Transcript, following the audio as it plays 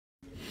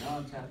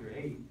John chapter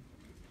 8,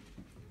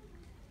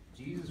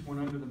 Jesus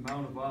went under the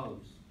Mount of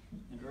Olives,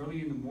 and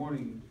early in the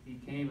morning he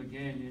came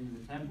again into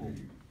the temple,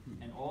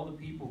 and all the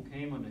people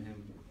came unto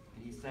him,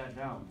 and he sat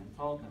down and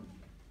taught them.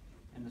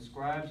 And the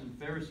scribes and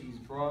Pharisees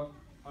brought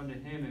unto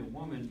him a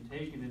woman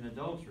taken in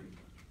adultery.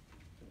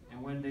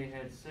 And when they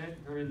had set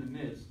her in the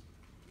midst,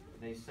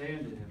 they say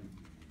unto him,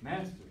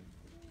 Master,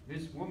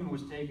 this woman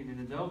was taken in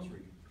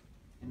adultery,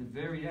 in the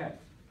very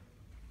act.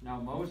 Now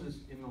Moses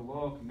in the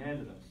law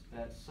commanded us,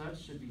 that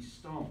such should be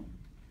stoned.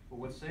 But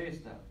what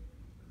sayest thou?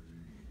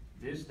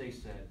 This they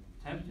said,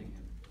 tempting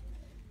him,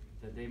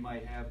 that they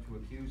might have to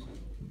accuse him.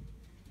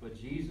 But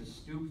Jesus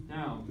stooped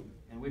down,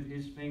 and with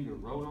his finger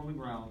wrote on the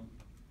ground,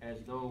 as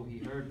though he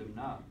heard them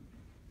not.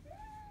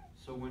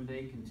 So when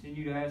they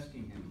continued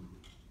asking him,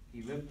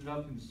 he lifted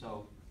up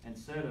himself, and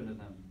said unto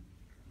them,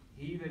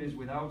 He that is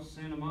without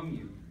sin among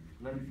you,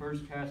 let him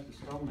first cast a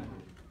stone at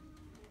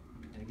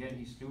her. And again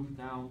he stooped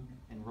down,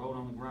 and wrote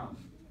on the ground.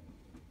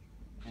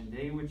 And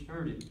they which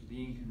heard it,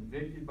 being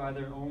convicted by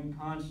their own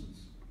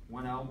conscience,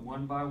 went out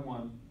one by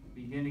one,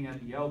 beginning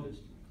at the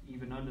eldest,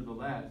 even unto the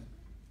last.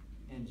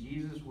 And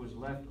Jesus was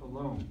left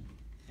alone,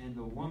 and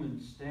the woman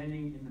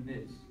standing in the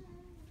midst.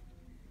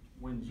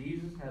 When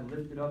Jesus had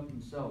lifted up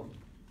himself,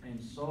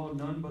 and saw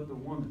none but the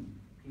woman,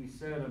 he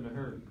said unto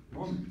her,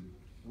 Woman,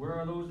 where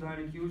are those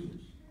thine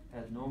accusers?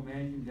 Hath no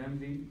man condemned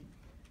thee?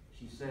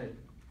 She said,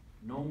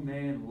 No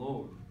man,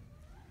 Lord.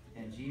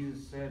 And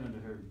Jesus said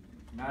unto her,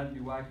 Neither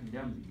do I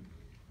condemn thee.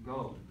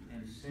 Go,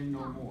 and sin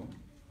no more.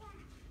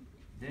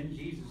 Then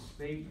Jesus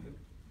spake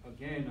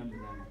again unto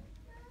them,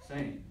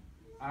 saying,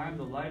 I am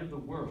the light of the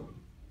world.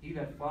 He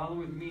that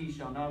followeth me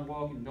shall not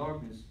walk in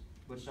darkness,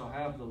 but shall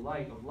have the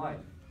light of life.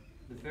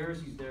 The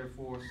Pharisees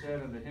therefore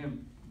said unto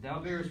him, Thou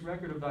bearest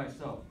record of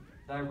thyself.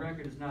 Thy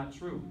record is not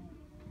true.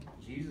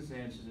 Jesus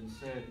answered and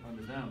said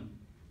unto them,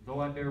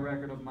 Though I bear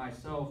record of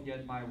myself,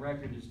 yet my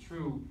record is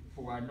true,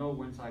 for I know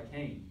whence I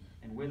came,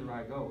 and whither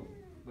I go.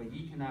 But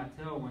ye cannot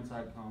tell whence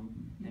I come,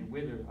 and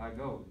whither I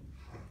go.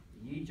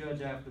 Ye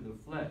judge after the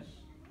flesh.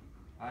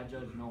 I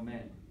judge no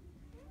man.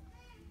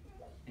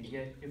 And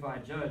yet, if I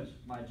judge,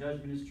 my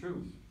judgment is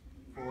true.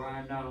 For I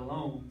am not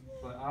alone,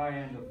 but I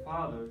and the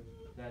Father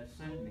that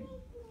sent me.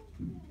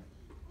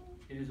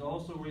 It is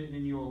also written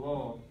in your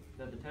law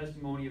that the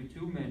testimony of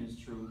two men is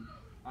true.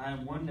 I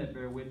am one that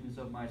bear witness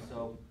of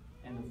myself,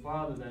 and the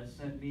Father that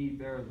sent me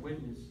beareth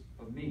witness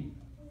of me.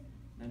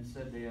 Then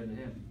said they unto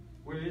him,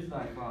 Where is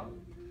thy Father?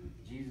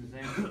 Jesus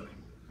answered,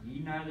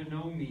 Ye neither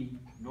know me,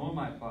 nor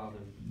my Father.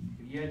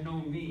 If ye had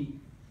known me,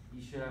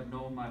 ye should have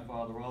known my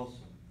Father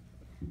also.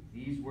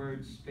 These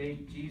words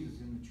spake Jesus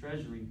in the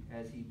treasury,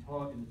 as he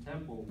taught in the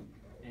temple,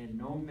 and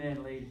no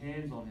man laid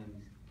hands on him,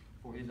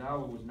 for his hour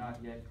was not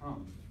yet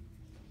come.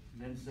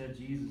 Then said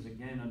Jesus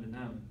again unto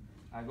them,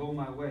 I go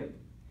my way,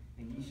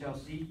 and ye shall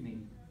seek me,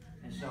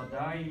 and shall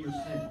die in your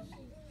sins.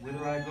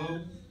 Whither I go,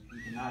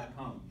 ye cannot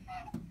come.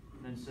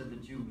 Then said the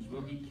Jews,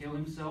 Will he kill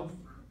himself,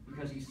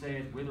 because he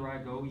saith, Whither I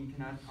go, ye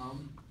cannot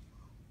come?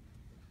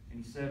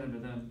 And he said unto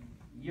them,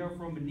 Ye are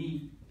from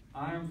beneath,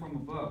 I am from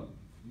above.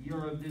 Ye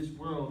are of this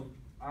world,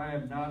 I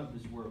am not of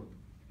this world.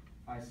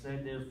 I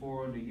said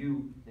therefore unto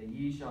you, that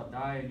ye shall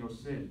die in your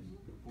sins.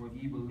 For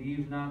if ye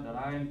believe not that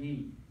I am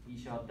he,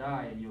 ye shall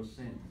die in your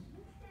sins.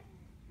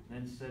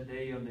 Then said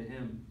they unto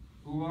him,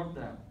 Who art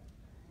thou?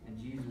 And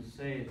Jesus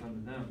saith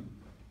unto them,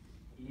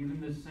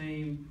 Even the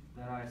same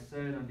that I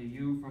said unto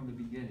you from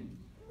the beginning.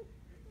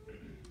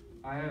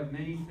 I have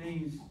many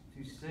things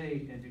to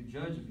say and to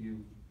judge of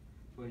you,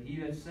 but he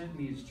that sent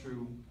me is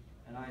true,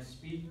 and I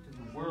speak to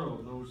the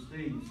world those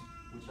things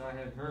which I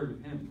have heard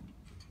of him.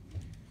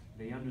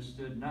 They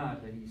understood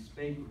not that he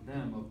spake with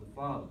them of the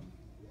Father.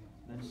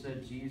 Then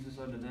said Jesus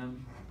unto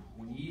them,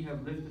 When ye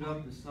have lifted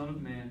up the Son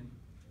of Man,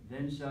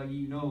 then shall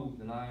ye know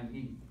that I am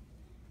he,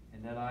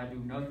 and that I do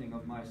nothing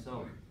of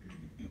myself.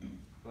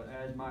 But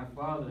as my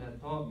Father hath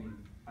taught me,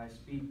 I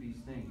speak these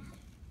things.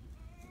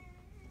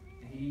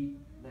 He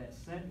that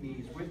sent me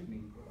is with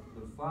me.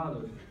 The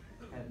Father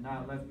hath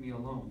not left me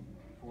alone,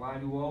 for I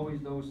do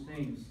always those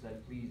things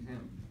that please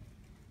him.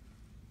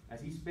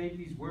 As he spake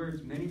these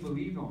words, many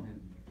believed on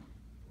him.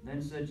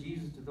 Then said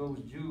Jesus to those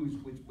Jews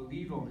which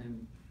believed on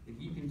him, If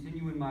ye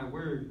continue in my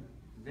word,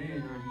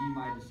 then are ye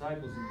my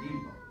disciples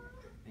indeed.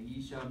 And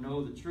ye shall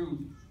know the truth,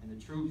 and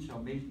the truth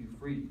shall make you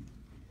free.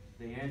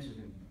 They answered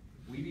him,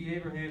 We be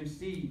Abraham's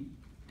seed,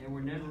 and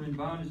were never in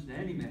bondage to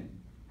any man.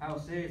 How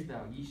sayest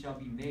thou, Ye shall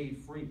be made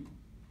free?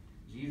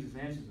 Jesus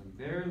answered them,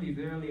 Verily,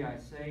 verily, I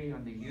say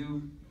unto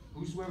you,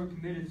 Whosoever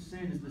committeth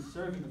sin is the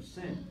servant of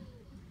sin.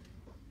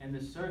 And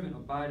the servant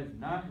abideth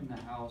not in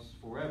the house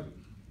forever,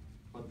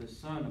 but the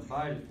Son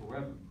abideth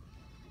forever.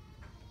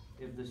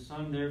 If the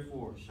Son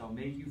therefore shall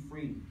make you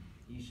free,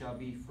 ye shall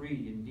be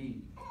free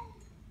indeed.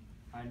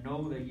 I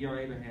know that ye are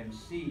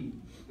Abraham's seed,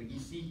 but ye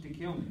seek to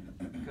kill me,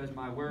 because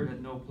my word hath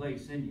no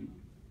place in you.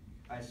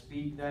 I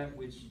speak that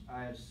which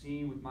I have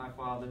seen with my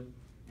father,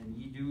 and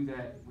ye do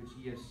that which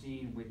ye have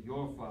seen with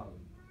your father.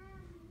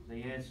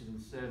 They answered and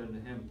said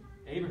unto him,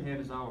 Abraham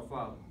is our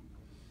father.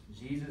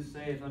 Jesus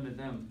saith unto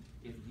them,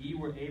 if ye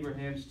were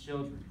Abraham's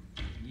children,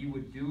 ye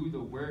would do the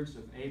works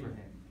of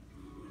Abraham.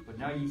 But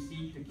now ye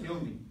seek to kill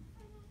me,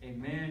 a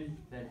man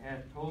that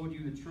hath told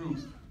you the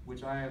truth,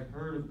 which I have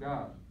heard of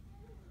God.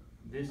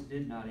 This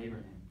did not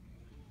Abraham.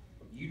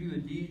 You do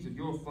the deeds of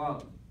your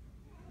father.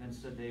 Then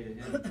said they to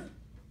him,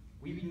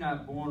 We be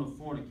not born of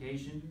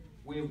fornication.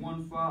 We have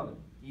one Father,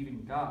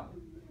 even God.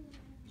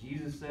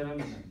 Jesus said unto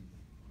them,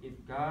 If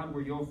God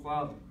were your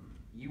Father,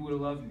 ye would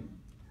love me.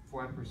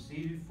 For I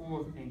proceeded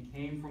forth and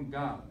came from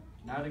God.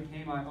 Neither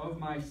came I of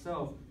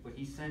myself, but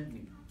he sent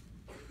me.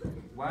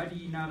 Why do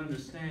ye not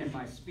understand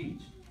my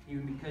speech,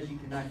 even because ye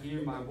cannot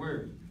hear my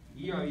word?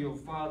 Ye are your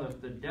father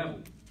the devil,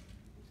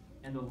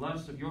 and the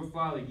lusts of your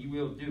father ye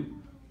will do.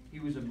 He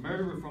was a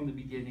murderer from the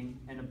beginning,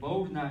 and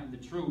abode not in the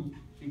truth,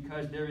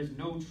 because there is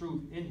no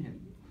truth in him.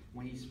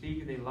 When he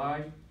speaketh a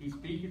lie, he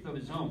speaketh of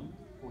his own,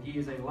 for he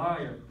is a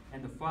liar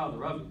and the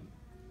father of it.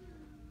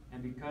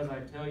 And because I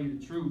tell you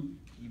the truth,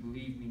 ye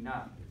believe me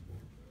not.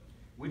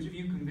 Which of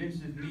you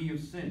convinceth me of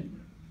sin?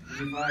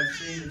 And if I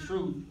say the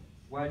truth,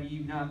 why do ye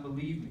not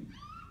believe me?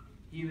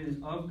 He that is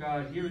of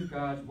God heareth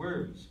God's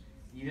words.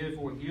 Ye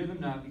therefore hear them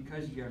not,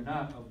 because ye are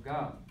not of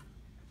God.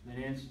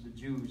 Then answered the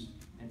Jews,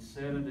 and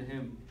said unto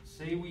him,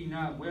 Say we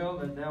not well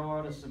that thou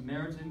art a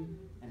Samaritan,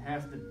 and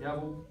hast a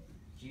devil?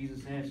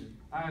 Jesus answered,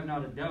 I have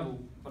not a devil,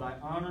 but I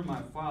honor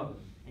my Father,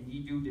 and ye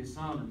do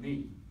dishonor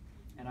me.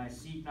 And I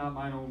seek not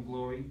mine own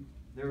glory.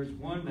 There is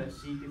one that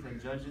seeketh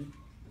and judgeth.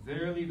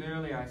 Verily,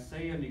 verily, I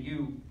say unto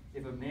you,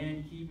 if a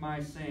man keep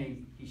my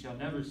saying, he shall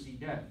never see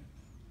death.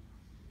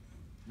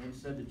 Then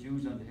said the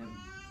Jews unto him,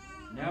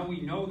 Now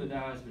we know that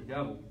thou hast the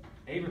devil.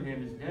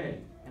 Abraham is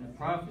dead, and the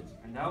prophets,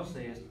 and thou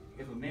sayest,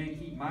 If a man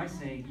keep my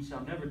saying, he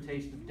shall never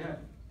taste of death.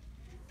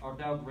 Art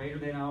thou greater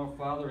than our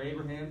father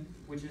Abraham,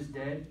 which is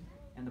dead,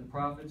 and the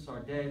prophets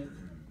are dead?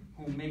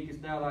 Whom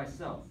makest thou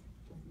thyself?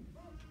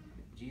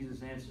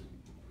 Jesus answered,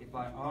 If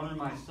I honor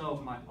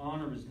myself, my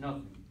honor is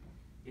nothing.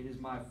 It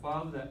is my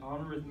Father that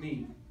honoreth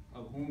me,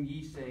 of whom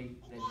ye say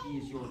that he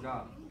is your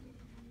God.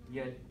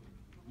 Yet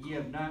ye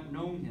have not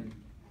known him,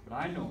 but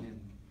I know him.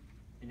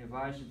 And if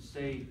I should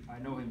say I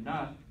know him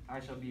not, I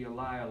shall be a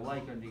liar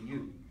like unto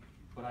you.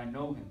 But I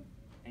know him,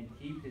 and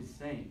keep his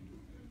saying.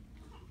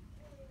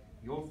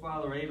 Your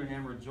father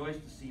Abraham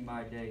rejoiced to see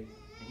my day,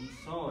 and he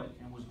saw it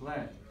and was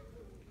glad.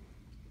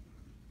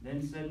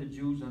 Then said the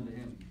Jews unto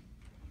him,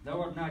 Thou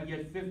art not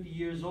yet 50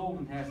 years old,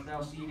 and hast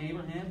thou seen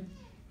Abraham?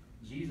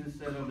 Jesus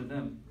said unto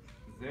them,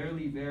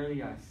 Verily,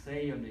 verily, I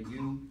say unto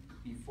you,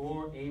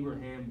 before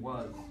Abraham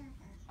was,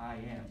 I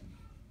am.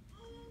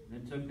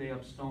 Then took they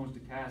up stones to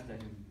cast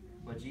at him.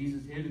 But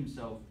Jesus hid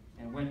himself,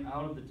 and went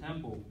out of the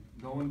temple,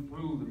 going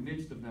through the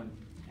midst of them,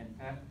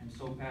 and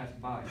so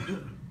passed by.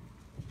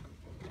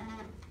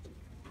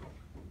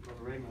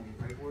 Brother Ray, will you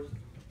pray for us?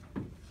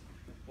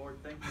 Lord,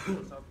 thank you for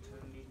this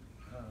opportunity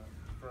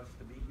for us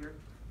to be here.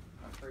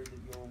 I pray that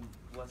you'll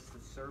bless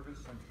this service,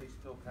 and please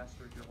fill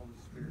Pastor with your Holy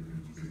Spirit.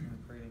 In Jesus' name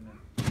I pray, amen.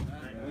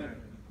 Amen.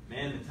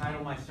 Man, the title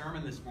of my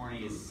sermon this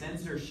morning is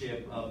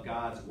Censorship of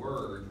God's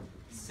Word.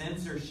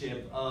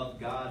 Censorship of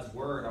God's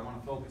Word. I want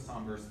to focus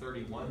on verse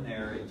 31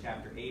 there in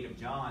chapter 8 of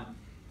John.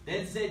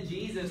 Then said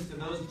Jesus to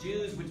those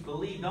Jews which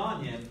believed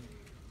on him,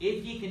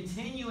 If ye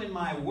continue in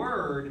my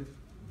word,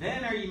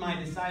 then are ye my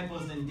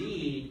disciples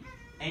indeed,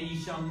 and ye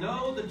shall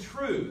know the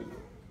truth,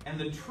 and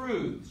the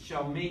truth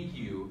shall make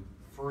you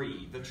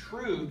free. The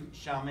truth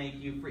shall make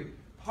you free.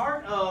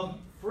 Part of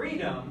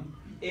freedom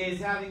is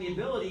having the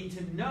ability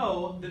to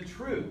know the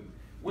truth.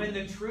 When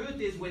the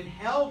truth is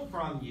withheld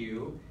from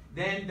you,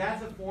 then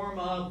that's a form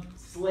of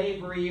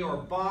slavery or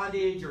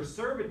bondage or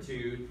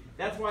servitude.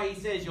 That's why he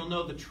says you'll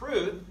know the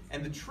truth,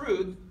 and the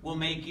truth will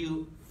make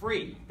you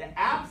free. The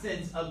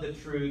absence of the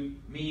truth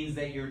means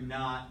that you're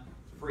not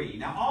free.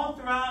 Now, all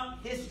throughout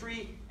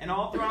history and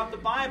all throughout the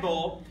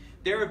Bible,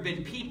 there have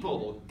been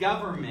people,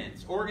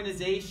 governments,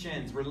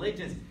 organizations,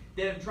 religions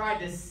that have tried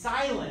to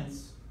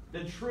silence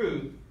the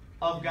truth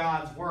of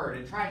God's Word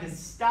and tried to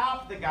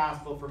stop the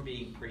gospel from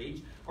being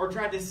preached or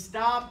tried to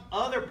stop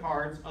other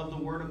parts of the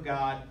Word of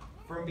God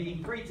from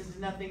being preached. This is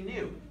nothing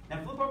new.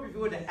 Now flip over, if you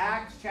would, to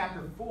Acts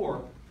chapter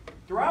 4.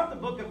 Throughout the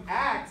book of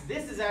Acts,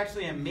 this is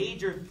actually a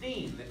major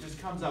theme that just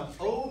comes up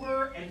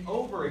over and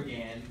over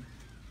again,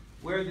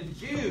 where the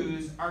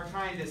Jews are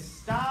trying to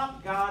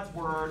stop God's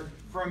Word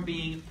from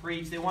being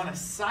preached. They want to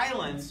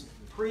silence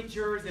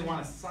preachers. They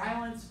want to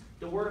silence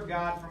the Word of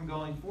God from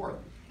going forth.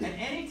 And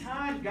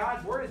anytime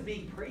God's Word is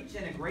being preached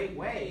in a great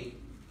way,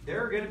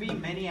 there are going to be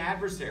many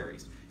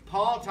adversaries.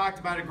 Paul talked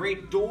about a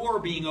great door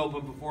being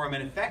opened before him,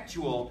 and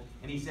effectual,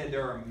 and he said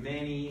there are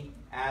many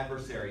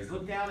adversaries.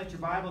 Look down at your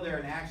Bible there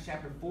in Acts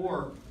chapter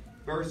 4,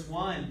 verse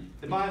 1.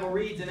 The Bible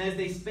reads, And as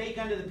they spake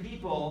unto the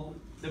people,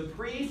 the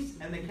priests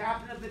and the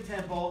captain of the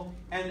temple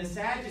and the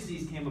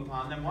Sadducees came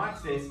upon them.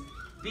 Watch this.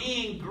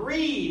 Being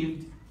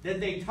grieved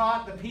that they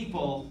taught the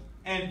people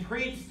and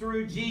preached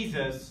through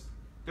Jesus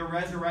the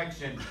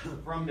resurrection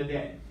from the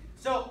dead.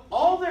 So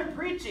all they're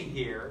preaching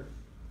here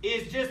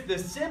is just the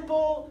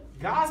simple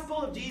gospel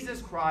of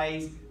Jesus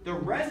Christ, the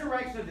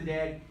resurrection of the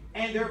dead,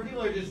 and there are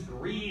people who are just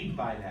grieved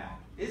by that.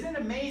 Isn't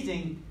it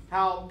amazing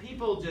how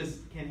people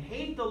just can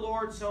hate the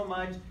Lord so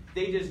much,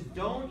 they just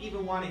don't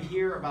even want to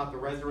hear about the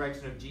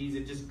resurrection of Jesus.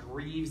 It just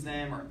grieves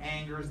them or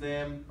angers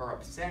them or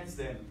upsets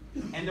them.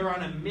 And they're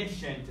on a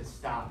mission to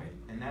stop it.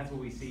 And that's what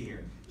we see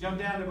here. Jump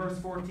down to verse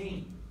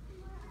 14.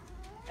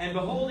 And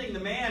beholding the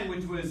man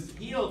which was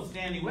healed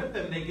standing with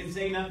them, they could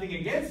say nothing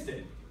against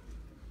it.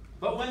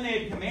 But when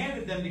they had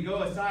commanded them to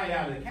go aside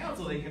out of the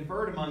council, they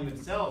conferred among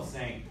themselves,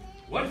 saying,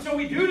 What shall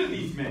we do to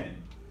these men?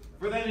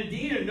 For that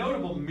indeed a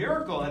notable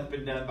miracle hath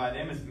been done by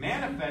them, is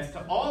manifest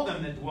to all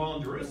them that dwell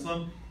in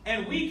Jerusalem,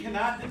 and we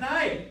cannot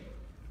deny it.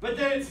 But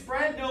that it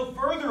spread no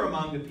further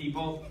among the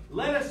people,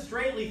 let us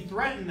straitly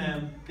threaten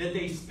them that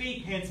they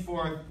speak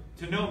henceforth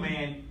to no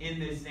man in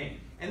this name.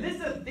 And this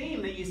is a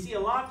theme that you see a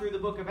lot through the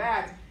book of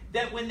Acts,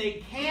 that when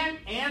they can't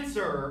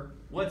answer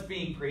what's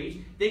being preached,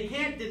 they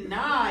can't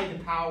deny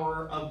the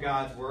power of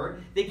God's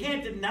word, they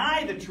can't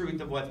deny the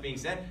truth of what's being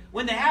said.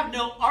 When they have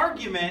no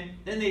argument,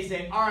 then they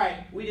say, all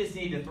right, we just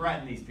need to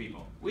threaten these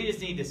people. We just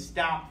need to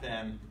stop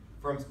them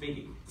from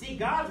speaking. See,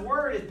 God's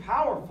word is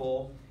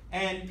powerful,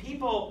 and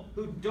people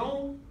who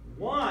don't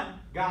want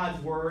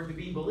God's word to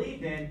be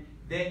believed in,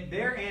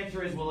 their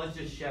answer is, well, let's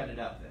just shut it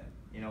up then.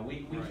 You know,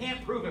 we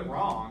can't prove it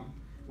wrong.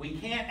 We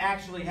can't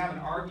actually have an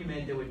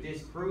argument that would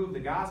disprove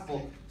the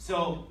gospel,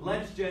 so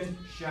let's just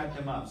shut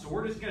them up. So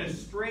we're just going to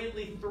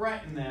straightly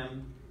threaten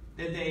them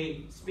that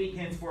they speak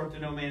henceforth to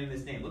no man in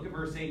this name. Look at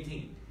verse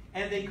 18.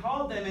 And they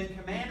called them and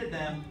commanded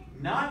them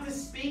not to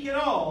speak at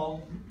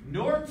all,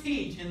 nor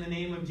teach in the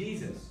name of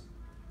Jesus.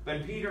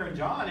 But Peter and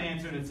John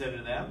answered and said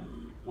to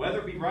them, Whether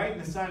it be right in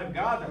the sight of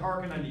God to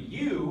hearken unto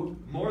you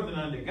more than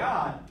unto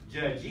God,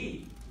 judge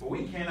ye. For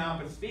we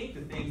cannot but speak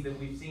the things that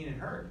we've seen and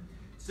heard.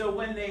 So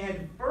when they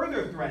had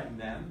further threatened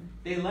them,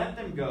 they let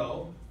them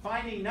go,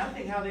 finding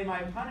nothing how they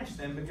might punish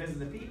them because of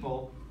the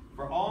people,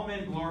 for all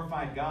men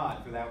glorified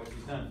God for that which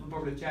was done. Flip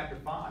over to chapter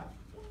 5.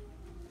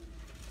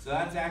 So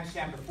that's Acts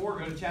chapter 4.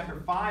 Go to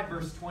chapter 5,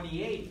 verse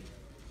 28.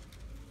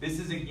 This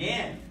is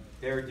again,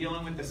 they're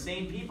dealing with the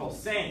same people,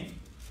 saying,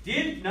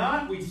 Did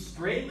not we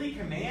straitly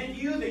command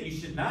you that you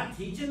should not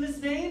teach in this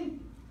name?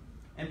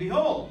 And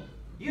behold,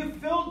 you have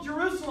filled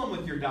Jerusalem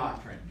with your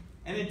doctrine,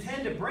 and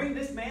intend to bring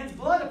this man's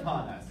blood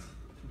upon us.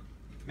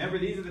 Remember,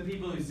 these are the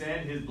people who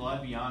said, His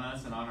blood be on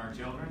us and on our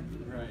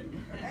children?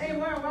 Right. Hey,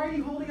 why are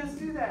you holding us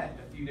to that?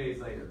 A few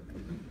days later.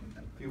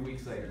 A few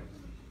weeks later.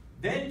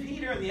 Then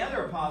Peter and the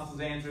other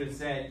apostles answered and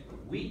said,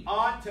 We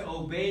ought to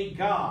obey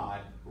God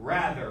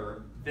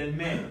rather than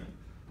men.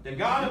 The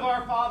God of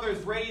our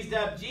fathers raised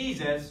up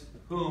Jesus,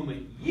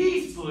 whom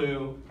ye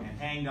slew and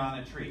hanged on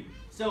a tree.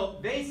 So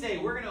they say,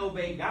 we're going to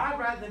obey God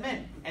rather than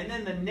men. And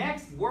then the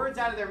next words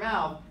out of their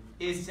mouth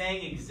is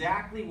saying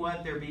exactly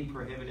what they're being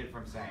prohibited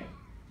from saying.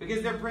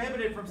 Because they're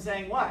prohibited from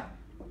saying what?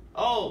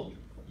 Oh,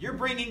 you're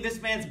bringing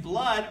this man's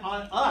blood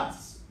on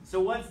us. So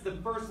what's the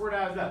first word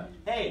out of his mouth?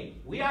 Hey,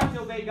 we ought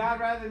to obey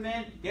God rather than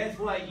men. Guess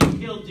what? You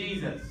killed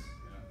Jesus.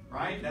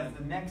 Right? That's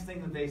the next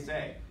thing that they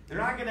say. They're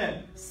not going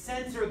to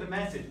censor the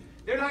message.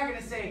 They're not going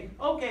to say,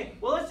 okay,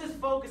 well, let's just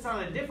focus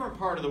on a different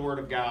part of the Word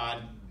of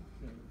God.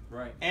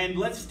 Right. And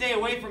let's stay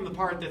away from the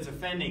part that's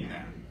offending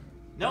them.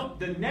 Nope.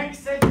 The next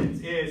sentence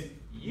is,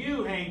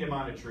 you hanged him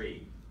on a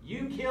tree.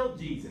 You killed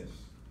Jesus.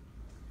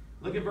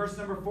 Look at verse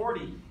number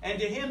 40. And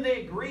to him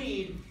they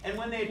agreed, and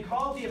when they had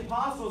called the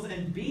apostles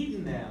and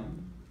beaten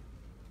them,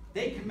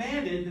 they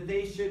commanded that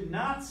they should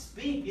not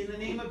speak in the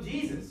name of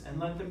Jesus, and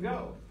let them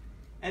go.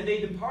 And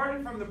they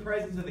departed from the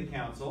presence of the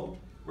council,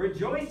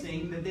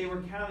 rejoicing that they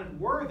were counted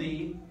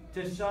worthy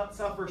to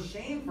suffer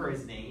shame for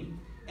his name.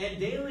 And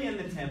daily in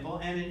the temple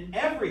and in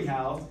every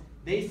house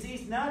they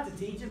ceased not to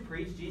teach and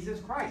preach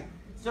Jesus Christ.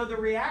 So the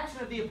reaction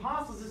of the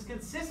apostles is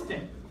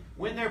consistent.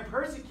 When they're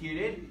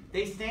persecuted,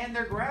 they stand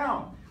their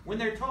ground. When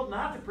they're told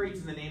not to preach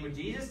in the name of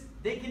Jesus,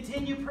 they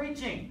continue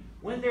preaching.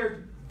 When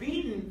they're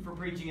beaten for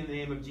preaching in the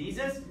name of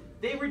Jesus,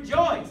 they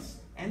rejoice.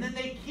 And then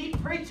they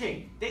keep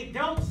preaching. They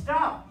don't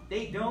stop.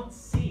 They don't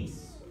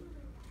cease.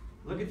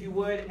 Look, if you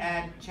would,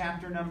 at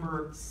chapter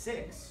number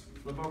 6.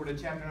 Flip over to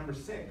chapter number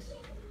 6.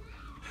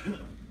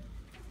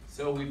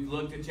 So we've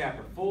looked at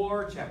chapter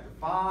 4, chapter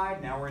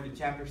 5. Now we're into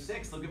chapter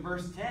 6. Look at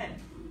verse 10.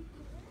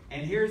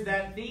 And here's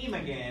that theme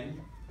again.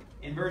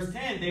 In verse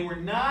 10, they were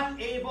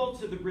not able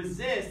to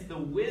resist the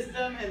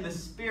wisdom and the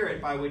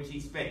spirit by which he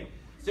spake.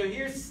 So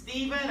here's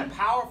Stephen, a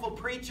powerful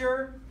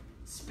preacher,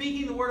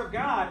 speaking the word of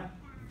God.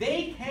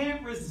 They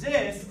can't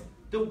resist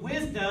the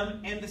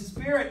wisdom and the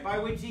spirit by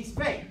which he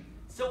spake.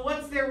 So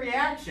what's their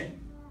reaction?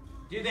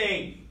 Do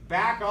they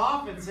back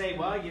off and say,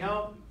 well, you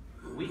know,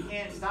 we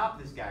can't stop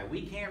this guy.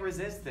 We can't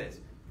resist this.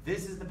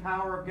 This is the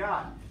power of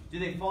God. Do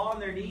they fall on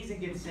their knees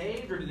and get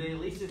saved, or do they at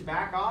least just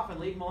back off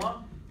and leave him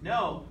alone?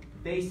 No.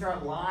 They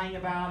start lying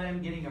about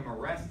him, getting him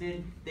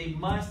arrested. They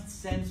must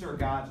censor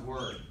God's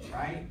word,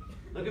 right?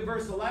 Look at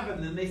verse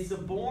 11. Then they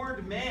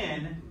suborned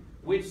men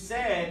which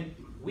said,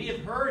 we have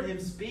heard him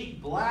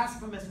speak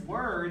blasphemous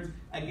words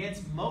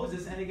against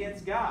Moses and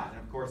against God. And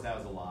of course that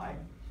was a lie.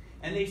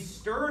 And they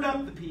stirred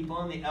up the people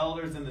and the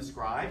elders and the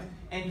scribes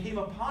and came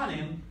upon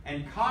him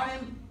and caught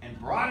him and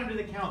brought him to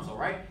the council,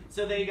 right?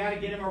 So they got to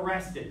get him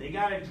arrested. They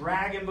got to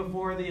drag him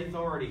before the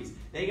authorities.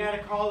 They got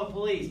to call the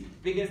police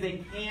because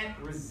they can't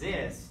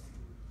resist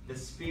the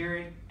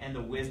spirit and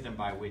the wisdom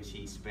by which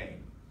he spake.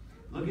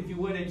 Look, if you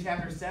would, in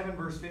chapter 7,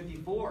 verse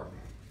 54.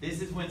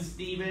 This is when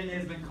Stephen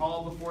has been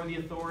called before the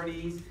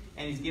authorities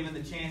and he's given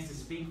the chance to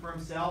speak for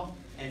himself.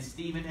 And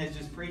Stephen has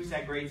just preached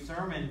that great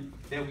sermon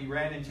that we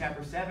read in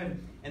chapter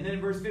 7. And then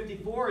in verse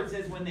 54, it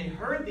says, when they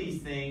heard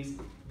these things,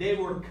 they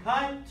were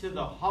cut to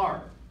the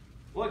heart.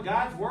 Well,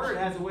 God's word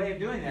has a way of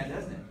doing that,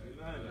 doesn't it?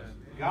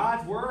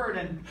 God's word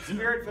and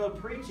spirit-filled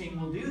preaching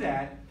will do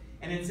that.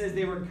 And it says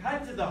they were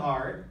cut to the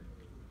heart,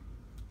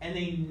 and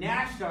they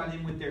gnashed on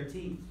him with their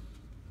teeth.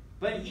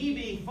 But he,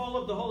 being full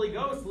of the Holy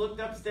Ghost, looked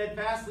up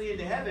steadfastly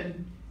into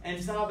heaven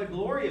and saw the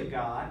glory of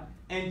God,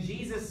 and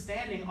Jesus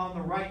standing on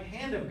the right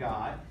hand of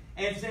God,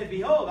 and said,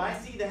 behold, I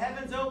see the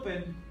heavens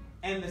open,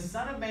 and the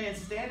Son of Man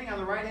standing on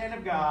the right hand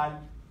of God.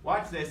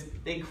 Watch this.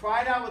 They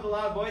cried out with a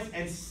loud voice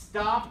and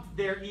stopped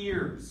their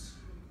ears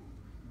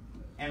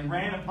and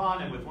ran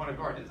upon him with one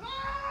accord. Just,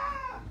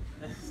 ah!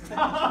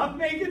 Stop!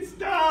 Make it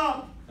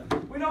stop!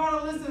 We don't want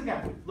to listen to this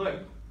guy. Look,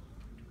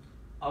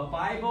 a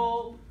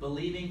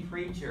Bible-believing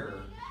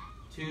preacher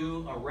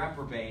to a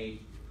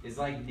reprobate is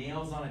like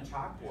nails on a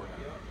chalkboard.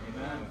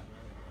 Amen.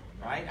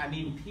 Right? I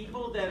mean,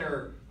 people that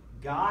are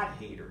God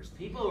haters,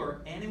 people who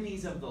are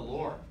enemies of the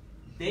Lord,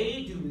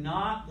 they do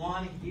not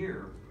want to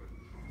hear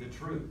the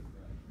truth.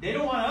 They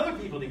don't want other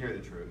people to hear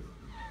the truth.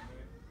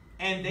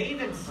 And they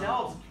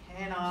themselves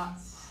cannot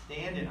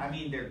stand it. I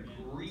mean, they're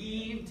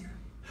grieved.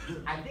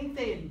 I think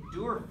they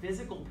endure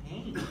physical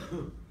pain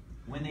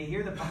when they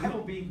hear the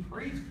Bible being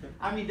preached.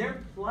 I mean,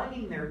 they're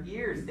plugging their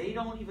ears. They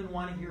don't even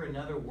want to hear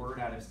another word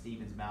out of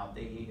Stephen's mouth.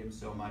 They hate him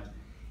so much.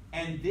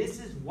 And this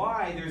is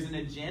why there's an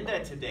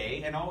agenda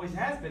today, and always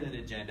has been an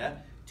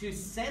agenda, to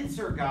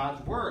censor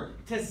God's word,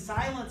 to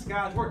silence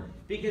God's word,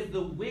 because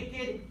the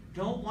wicked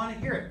don't want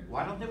to hear it.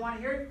 Why don't they want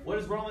to hear it? What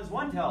does Romans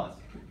 1 tell us?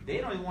 They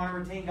don't even want to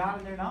retain God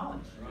in their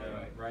knowledge.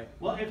 Right.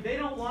 Well, if they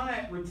don't want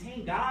to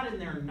retain God in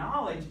their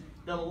knowledge,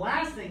 the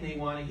last thing they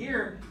want to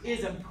hear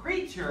is a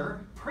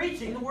preacher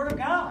preaching the word of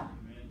God.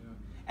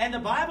 And the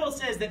Bible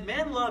says that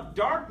men love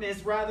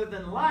darkness rather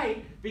than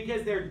light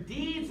because their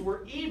deeds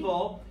were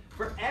evil.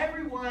 For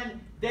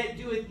everyone that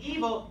doeth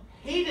evil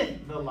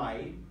hateth the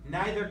light,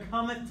 neither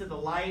cometh to the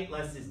light,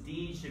 lest his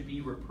deeds should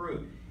be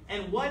reproved.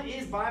 And what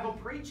is Bible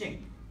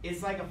preaching?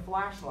 It's like a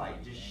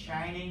flashlight, just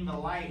shining the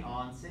light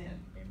on sin.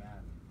 Amen.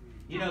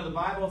 You know, the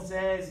Bible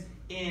says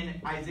in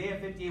Isaiah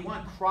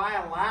 58:1,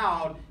 cry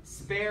aloud,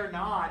 spare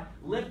not,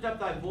 lift up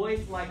thy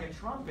voice like a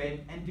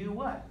trumpet, and do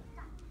what?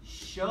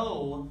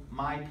 Show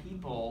my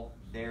people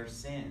their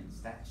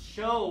sins. That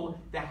show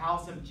the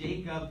house of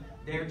Jacob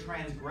their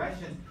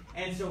transgressions.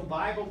 And so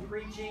Bible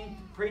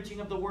preaching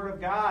of the Word of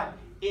God,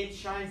 it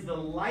shines the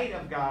light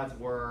of God's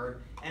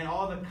Word, and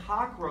all the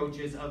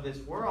cockroaches of this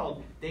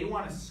world, they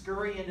want to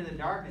scurry into the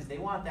darkness. They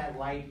want that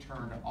light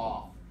turned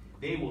off.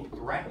 They will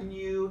threaten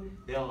you,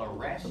 they'll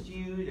arrest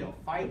you, they'll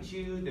fight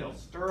you, they'll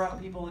stir up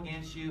people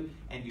against you,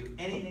 and do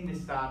anything to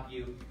stop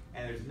you.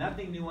 And there's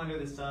nothing new under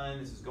the sun.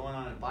 This is going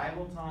on in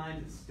Bible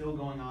times. It's still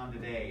going on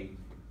today.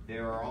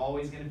 There are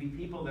always going to be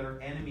people that are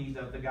enemies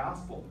of the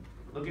gospel.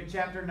 Look at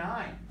chapter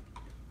 9.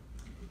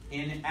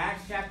 In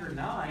Acts chapter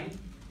 9,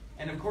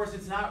 and of course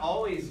it's not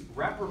always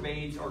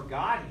reprobates or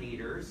God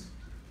haters.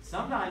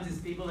 Sometimes it's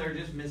people that are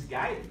just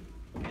misguided.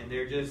 And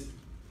they're just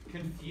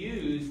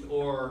confused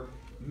or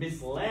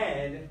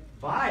misled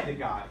by the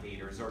God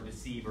haters or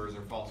deceivers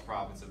or false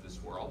prophets of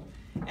this world.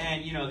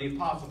 And, you know, the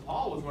Apostle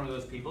Paul was one of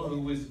those people who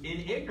was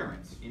in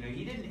ignorance. You know,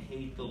 he didn't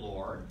hate the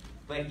Lord,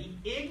 but he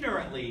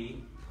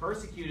ignorantly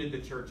persecuted the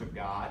church of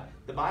God.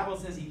 The Bible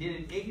says he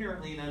did it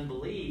ignorantly and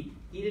unbelief.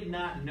 He did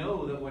not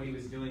know that what he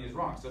was doing is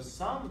wrong. So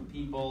some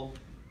people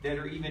that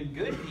are even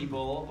good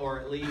people, or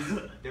at least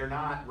they're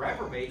not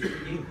reprobates,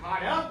 get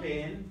caught up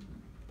in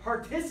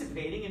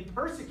participating in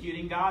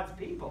persecuting God's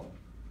people,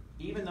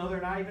 even though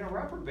they're not even a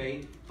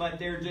reprobate, but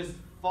they're just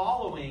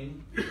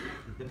following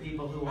the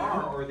people who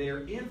are, or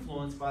they're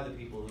influenced by the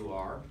people who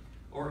are,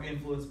 or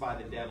influenced by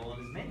the devil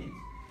and his minions.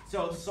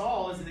 So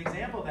Saul is an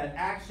example of that.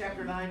 Acts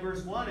chapter 9,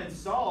 verse 1, and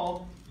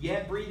Saul,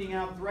 yet breathing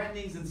out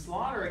threatenings and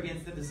slaughter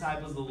against the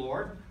disciples of the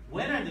Lord,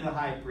 went unto the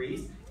high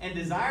priest, and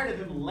desired of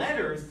him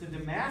letters to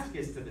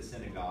Damascus to the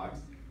synagogues,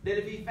 that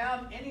if he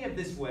found any of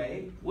this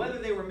way, whether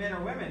they were men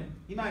or women,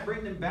 he might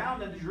bring them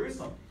bound unto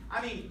Jerusalem.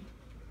 I mean,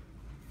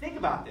 think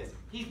about this.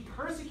 He's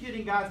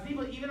persecuting God's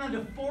people even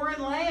unto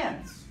foreign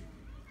lands.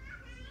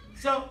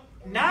 So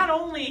not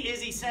only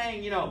is he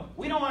saying, you know,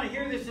 we don't want to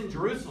hear this in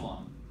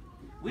Jerusalem.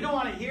 We don't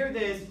want to hear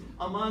this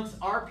amongst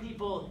our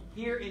people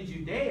here in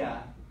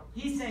Judea.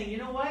 He's saying, you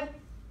know what?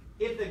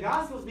 If the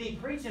gospel is being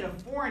preached in a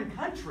foreign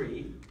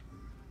country,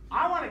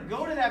 I want to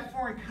go to that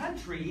foreign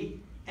country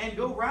and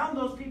go round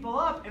those people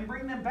up and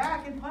bring them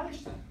back and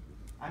punish them.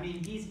 I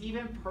mean, he's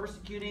even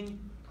persecuting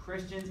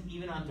Christians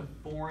even unto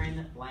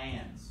foreign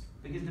lands.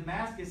 Because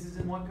Damascus is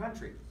in what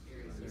country?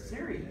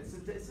 Syria.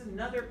 It's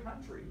another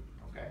country.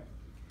 Okay.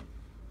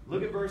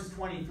 Look at verse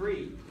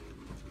 23.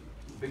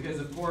 Because,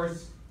 of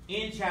course,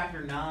 in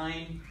chapter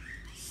 9,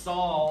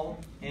 Saul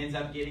ends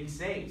up getting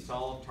saved.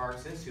 Saul of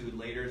Tarsus, who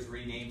later is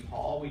renamed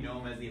Paul. We know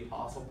him as the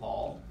Apostle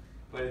Paul.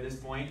 But at this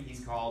point,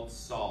 he's called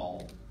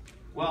Saul.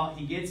 Well,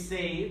 he gets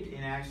saved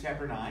in Acts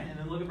chapter 9. And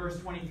then look at verse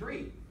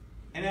 23.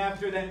 And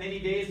after that many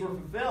days were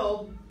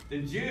fulfilled, the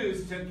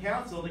Jews took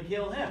counsel to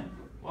kill him.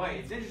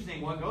 Boy, it's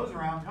interesting. What goes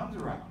around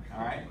comes around.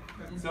 All right?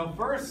 So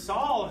first,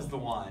 Saul is the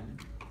one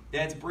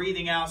that's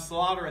breathing out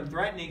slaughter and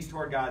threatenings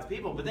toward God's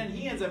people. But then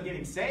he ends up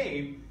getting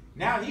saved.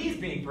 Now he's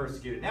being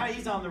persecuted. Now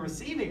he's on the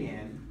receiving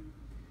end.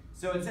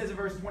 So it says in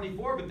verse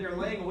 24, but their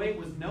laying await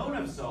was known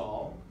of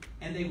Saul,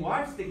 and they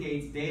watched the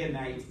gates day and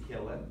night to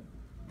kill him.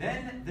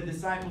 Then the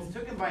disciples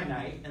took him by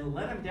night and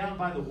let him down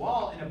by the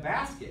wall in a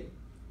basket.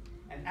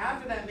 And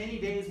after that many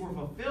days were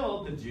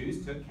fulfilled, the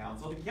Jews took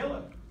counsel to kill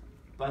him.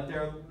 But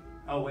their...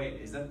 Oh, wait.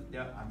 Is that...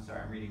 Yeah, I'm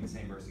sorry. I'm reading the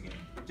same verse again.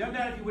 Jump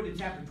down, if you would, to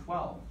chapter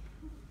 12.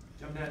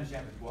 Jump down to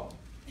chapter 12.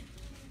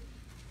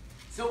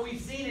 So we've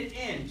seen it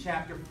in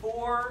chapter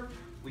 4.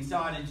 We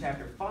saw it in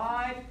chapter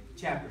 5,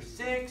 chapter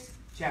 6,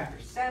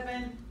 chapter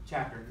 7,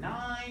 chapter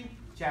 9,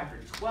 chapter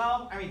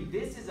 12. I mean,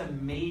 this is a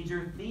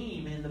major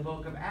theme in the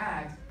book of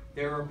Acts.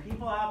 There are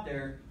people out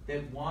there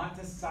that want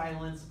to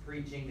silence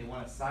preaching. They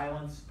want to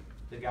silence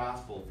the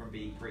gospel from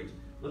being preached.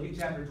 Look at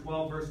chapter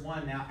 12, verse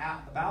 1. Now,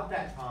 about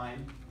that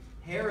time,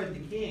 Herod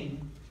the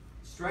king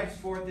stretched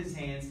forth his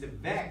hands to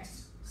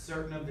vex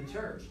certain of the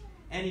church.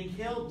 And he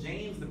killed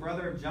James, the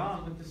brother of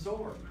John, with the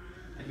sword.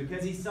 And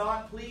because he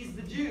saw it pleased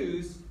the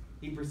Jews,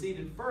 he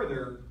proceeded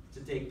further to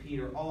take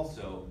Peter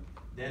also.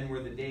 Then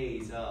were the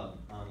days of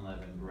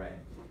unleavened bread.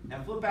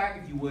 Now flip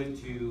back, if you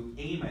would, to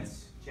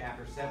Amos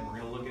chapter 7. We're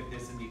going to look at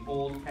this in the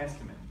Old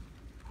Testament.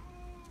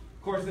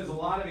 Of course, there's a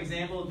lot of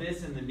examples of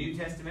this in the New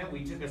Testament.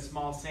 We took a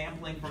small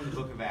sampling from the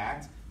book of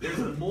Acts.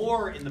 There's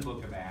more in the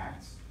book of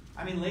Acts.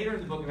 I mean, later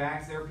in the book of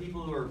Acts, there are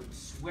people who are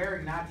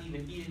swearing not to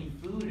even eat any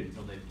food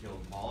until they've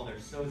killed Paul. They're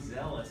so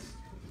zealous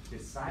to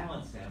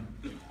silence him.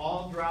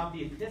 All throughout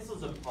the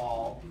epistles of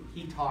Paul,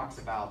 he talks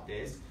about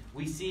this.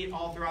 We see it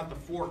all throughout the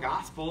four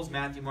Gospels,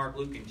 Matthew, Mark,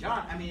 Luke, and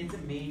John. I mean, it's a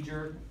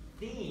major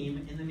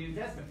theme in the New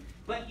Testament.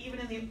 But even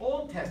in the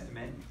Old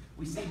Testament,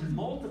 we see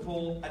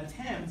multiple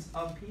attempts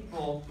of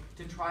people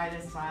to try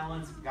to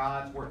silence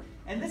God's word.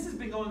 And this has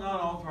been going on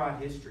all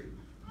throughout history.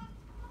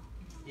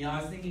 You know,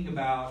 I was thinking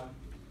about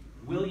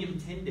William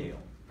Tyndale.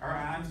 Or,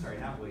 I'm sorry,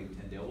 not William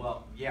Tyndale.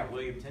 Well, yeah,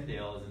 William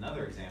Tyndale is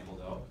another example,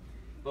 though.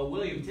 But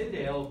William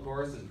Tyndale, of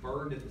course, is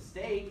burned at the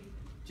stake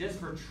just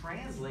for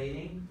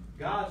translating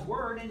God's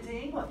word into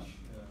English.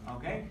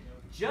 Okay?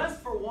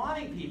 Just for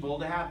wanting people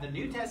to have the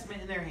New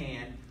Testament in their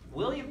hand,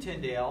 William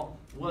Tyndale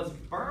was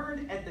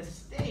burned at the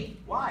stake.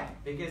 Why?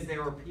 Because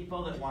there were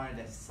people that wanted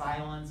to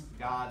silence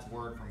God's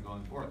word from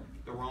going forth.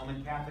 The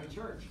Roman Catholic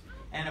Church.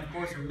 And of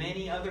course,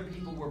 many other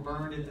people were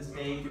burned at the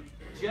stake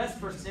just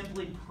for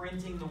simply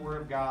printing the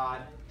Word of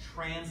God,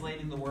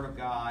 translating the Word of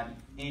God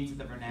into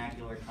the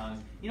vernacular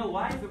tongues. You know,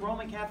 why is the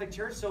Roman Catholic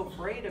Church so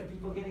afraid of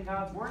people getting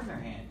God's Word in their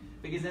hand?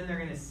 Because then they're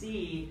going to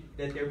see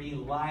that they're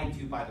being lied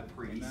to by the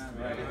priest,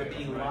 that they're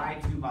being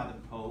lied to by the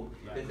Pope,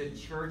 that the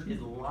church is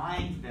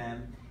lying to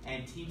them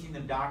and teaching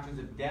them doctrines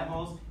of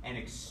devils and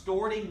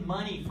extorting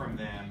money from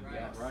them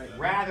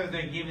rather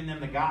than giving them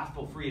the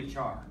gospel free of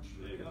charge.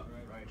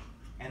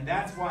 And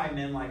that's why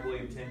men like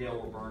William Tyndale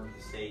were burned at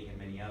the stake and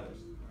many others.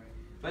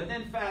 But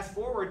then fast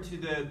forward to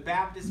the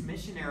Baptist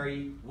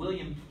missionary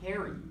William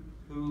Carey,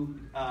 who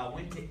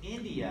went to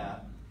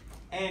India,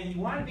 and he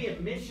wanted to be a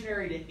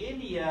missionary to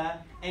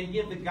India and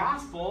give the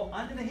gospel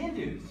unto the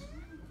Hindus.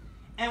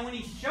 And when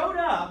he showed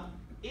up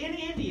in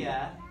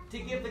India to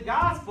give the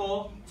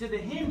gospel to the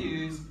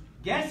Hindus,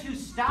 guess who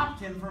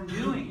stopped him from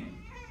doing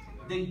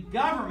it? The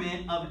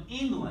government of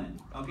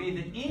England. Okay,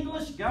 the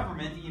English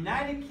government, the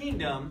United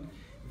Kingdom.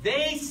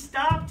 They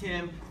stopped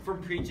him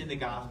from preaching the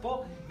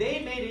gospel. They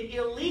made it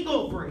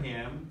illegal for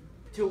him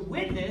to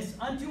witness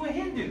unto a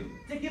Hindu,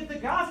 to give the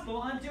gospel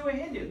unto a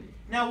Hindu.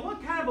 Now,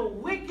 what kind of a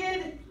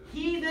wicked,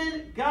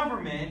 heathen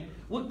government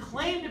would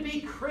claim to be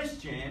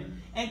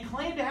Christian and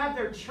claim to have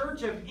their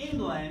Church of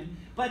England,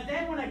 but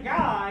then when a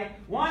guy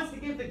wants to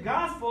give the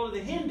gospel to the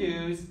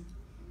Hindus,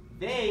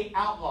 they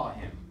outlaw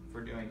him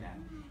for doing that.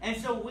 And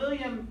so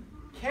William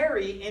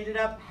Carey ended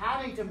up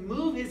having to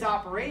move his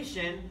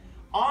operation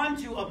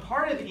onto a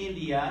part of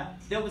India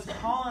that was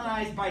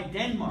colonized by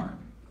Denmark,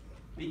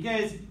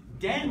 because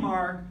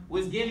Denmark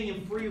was giving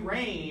him free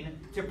reign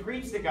to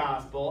preach the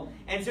gospel,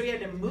 and so he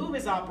had to move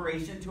his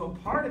operation to a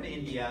part of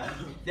India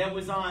that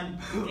was on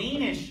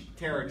Danish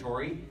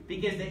territory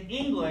because the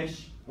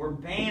English were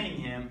banning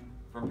him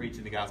from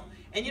preaching the gospel.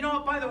 And you know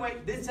what, by the way,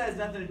 this has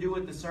nothing to do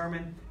with the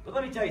sermon, but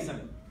let me tell you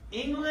something.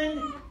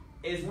 England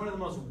is one of the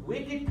most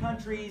wicked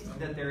countries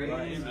that there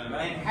is, and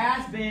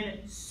has been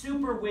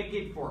super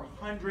wicked for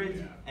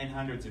hundreds and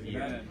hundreds of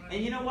years.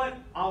 And you know what?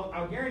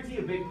 I'll guarantee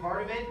a big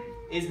part of it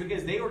is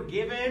because they were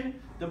given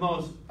the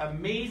most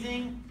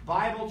amazing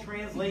Bible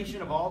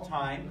translation of all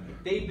time.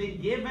 They've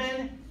been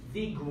given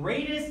the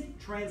greatest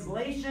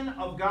translation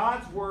of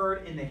God's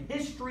Word in the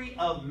history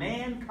of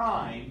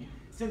mankind,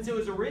 since it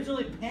was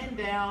originally penned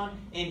down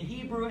in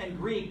Hebrew and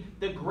Greek,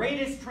 the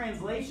greatest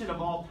translation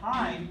of all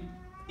time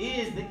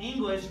is the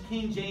English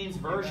King James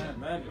Version.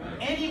 Amen.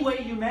 Any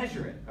way you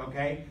measure it,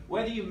 okay?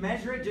 Whether you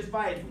measure it just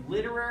by its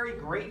literary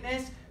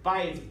greatness,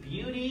 by its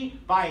beauty,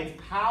 by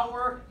its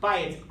power, by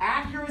its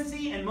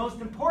accuracy, and most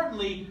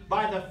importantly,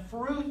 by the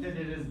fruit that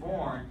it has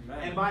borne,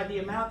 and by the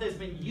amount that's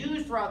been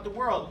used throughout the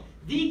world.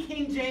 The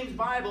King James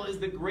Bible is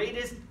the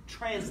greatest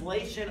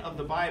translation of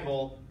the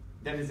Bible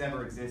that has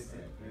ever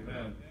existed.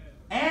 Amen.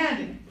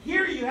 And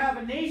here you have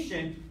a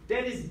nation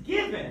that is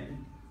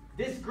given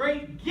this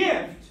great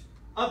gift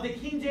of the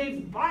King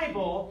James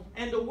Bible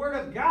and the Word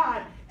of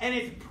God, and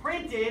it's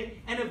printed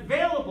and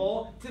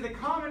available to the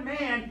common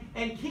man,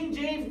 and King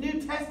James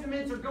New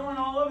Testaments are going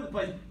all over the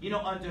place. You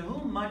know, unto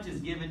whom much is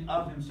given,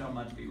 of him shall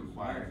much be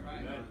required.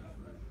 Amen.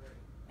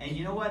 And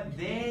you know what?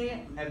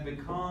 They have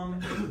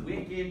become a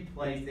wicked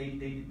place.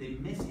 They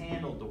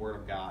mishandled the Word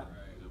of God.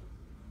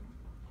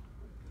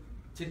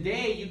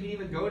 Today, you can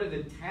even go to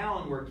the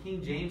town where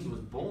King James was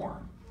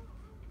born,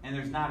 and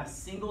there's not a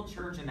single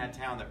church in that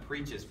town that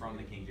preaches from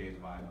the King James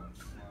Bible.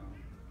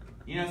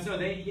 You know, so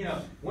they,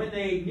 when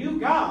they knew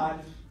God,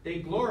 they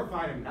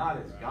glorified Him not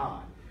as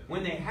God.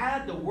 When they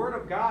had the Word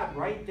of God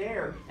right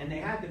there, and they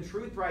had the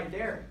truth right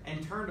there,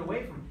 and turned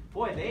away from it,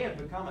 boy, they have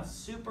become a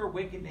super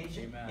wicked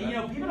nation. Amen.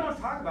 And people don't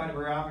talk about it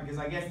very often because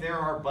I guess they're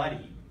our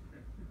buddy.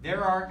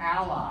 They're our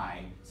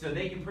ally. So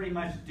they can pretty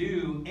much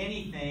do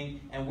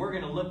anything, and we're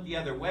going to look the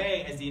other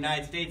way as the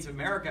United States of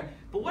America.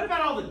 But what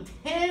about all the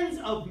tens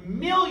of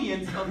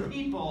millions of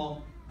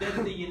people that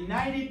the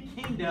United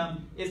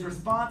Kingdom is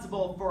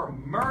responsible for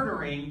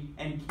murdering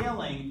and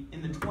killing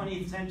in the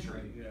 20th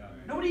century?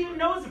 Nobody even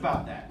knows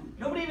about that.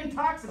 Nobody even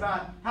talks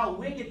about how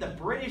wicked the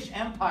British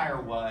Empire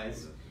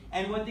was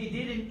and what they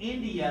did in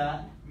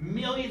India.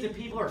 Millions of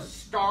people are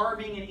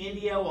starving in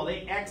India while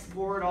they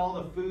export all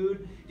the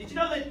food. Did you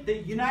know that the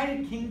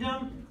United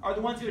Kingdom are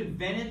the ones who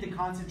invented the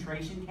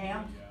concentration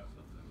camp?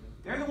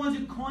 They're the ones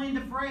who coined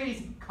the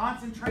phrase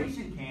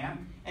concentration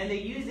camp, and they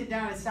used it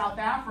down in South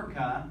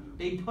Africa.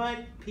 They put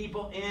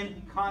people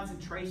in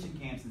concentration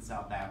camps in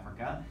South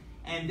Africa,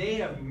 and they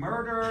have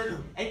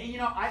murdered.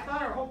 And I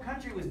thought our whole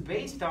country was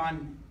based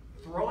on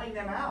throwing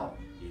them out.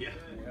 Yeah.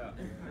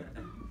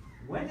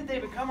 When did they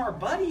become our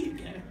buddy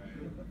again?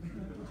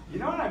 You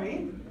know what I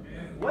mean?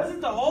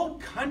 Wasn't the whole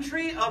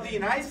country of the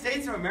United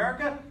States of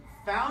America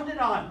founded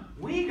on,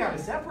 we got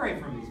to separate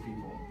from these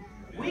people.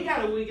 We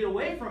got to get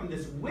away from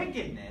this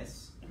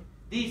wickedness,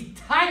 these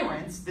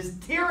tyrants, this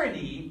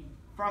tyranny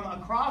from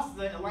across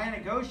the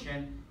Atlantic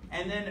Ocean.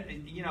 And then,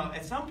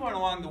 at some point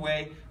along the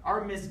way,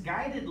 our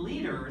misguided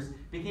leaders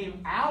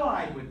became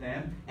allied with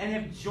them and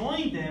have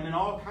joined them in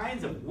all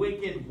kinds of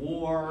wicked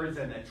wars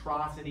and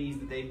atrocities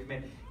that they've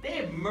committed. They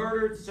have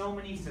murdered so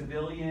many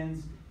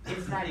civilians.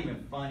 It's not even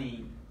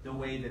funny the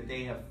way that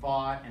they have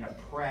fought and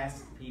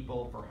oppressed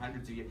people for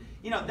hundreds of years.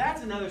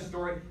 That's another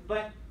story.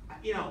 But,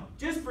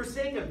 just for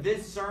sake of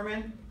this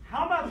sermon,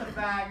 how about the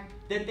fact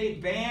that they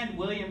banned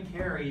William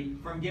Carey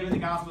from giving the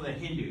gospel to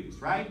Hindus,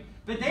 right?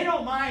 But they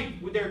don't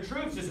mind with their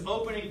troops just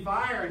opening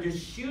fire and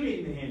just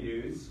shooting the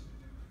Hindus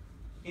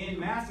in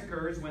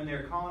massacres when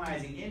they're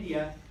colonizing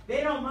India.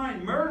 They don't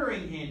mind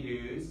murdering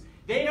Hindus.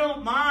 They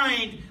don't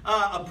mind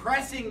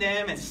oppressing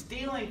them and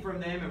stealing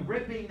from them and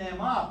ripping them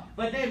up.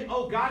 But then,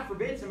 God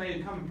forbid somebody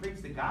would come and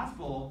preach the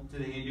gospel to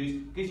the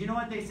Hindus, because you know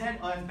what they said?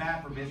 Oh, that's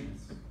bad for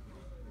business.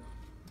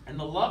 And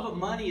the love of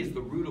money is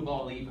the root of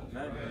all evil.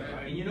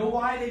 And you know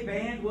why they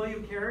banned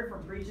William Carey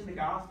from preaching the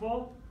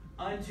gospel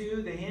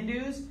unto the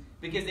Hindus?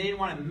 Because they didn't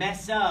want to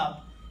mess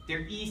up their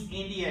East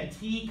India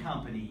Tea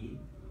Company,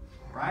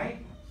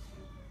 right?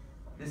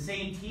 The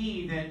same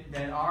tea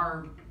that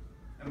our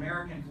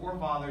American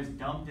forefathers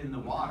dumped in the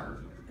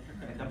water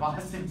at the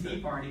Boston Tea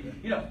Party.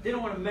 They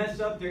don't want to mess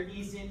up their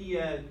East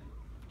India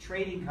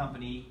Trading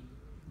Company,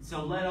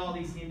 so let all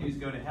these Hindus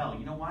go to hell.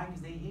 You know why?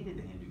 Because they hated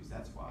the Hindus.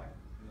 That's why.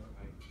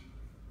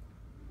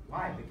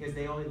 Why? Because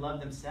they only love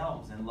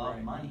themselves and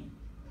love money.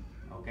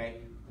 Okay?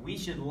 We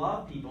should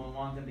love people and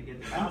want them to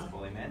get the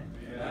gospel. Amen?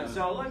 Yeah.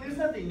 So, look, there's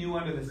nothing new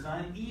under the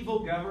sun. Evil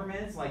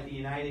governments like the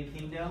United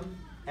Kingdom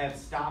have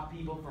stopped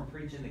people from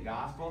preaching the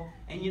gospel.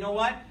 And you know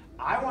what?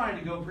 I wanted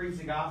to go preach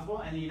the gospel,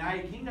 and the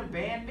United Kingdom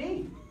banned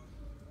me.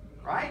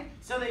 Right?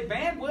 So they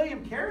banned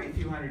William Carey a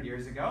few hundred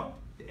years ago.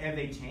 Have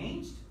they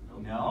changed?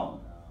 No.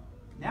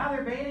 Now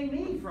they're banning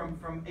me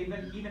from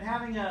even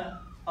having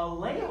a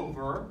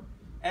layover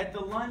at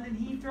the London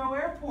Heathrow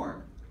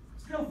Airport.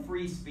 There's no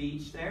free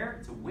speech there.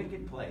 It's a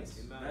wicked place.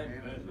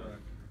 Amen.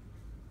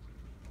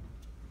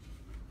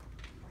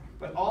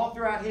 But all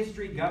throughout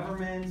history,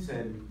 governments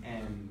and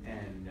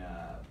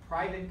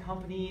private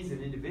companies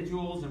and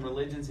individuals and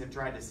religions have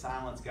tried to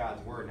silence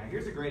God's word. Now,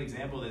 here's a great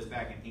example of this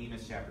back in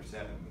Amos chapter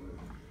 7.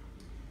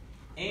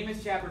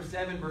 Amos chapter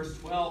 7, verse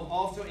 12.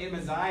 Also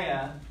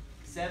Amaziah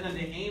said unto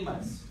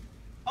Amos,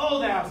 O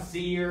thou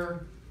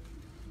seer,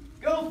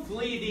 go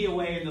flee thee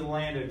away into the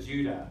land of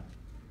Judah.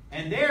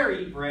 and there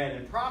eat bread,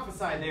 and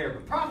prophesy there,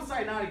 but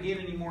prophesy not again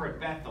anymore at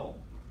Bethel,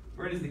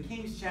 for it is the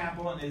king's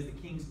chapel, and it is the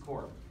king's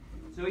court.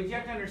 So what you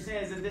have to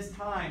understand is at this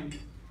time,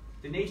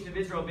 the nation of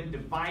Israel had been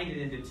divided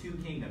into two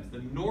kingdoms. The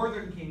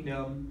northern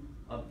kingdom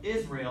of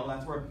Israel,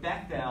 that's where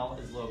Bethel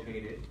is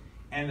located,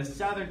 and the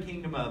southern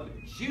kingdom of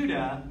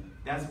Judah,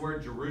 that's where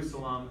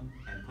Jerusalem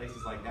and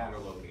places like that are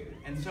located.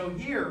 And so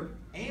here,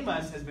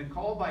 Amos has been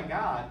called by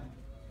God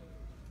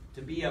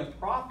to be a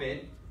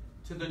prophet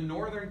to the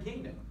northern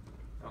kingdom.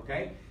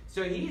 Okay?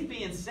 So he's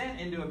being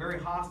sent into a very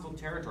hostile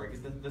territory,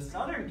 because the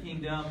southern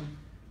kingdom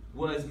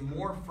was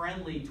more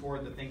friendly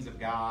toward the things of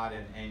God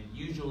and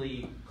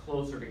usually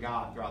closer to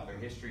God throughout their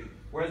history.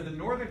 Whereas the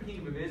northern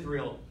kingdom of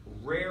Israel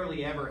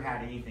rarely ever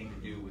had anything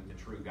to do with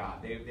the true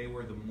God. They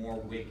were the more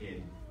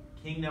wicked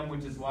kingdom,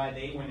 which is why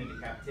they went into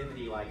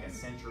captivity like a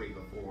century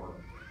before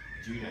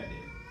Judah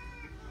did.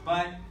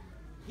 But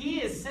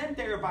he is sent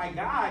there by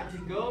God to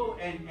go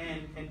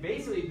and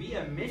basically be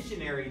a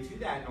missionary to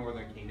that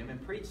northern kingdom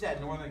and preach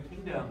that northern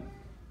kingdom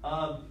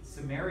of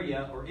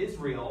Samaria or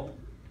Israel.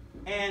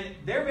 And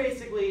they're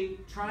basically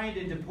trying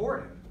to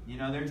deport him. You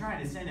know, they're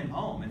trying to send him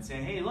home and say,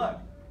 hey, look,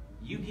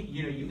 you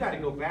got to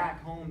go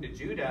back home to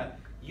Judah.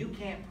 You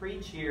can't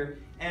preach here.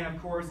 And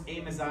of course,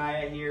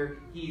 Amaziah here,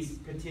 he's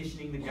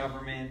petitioning the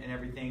government and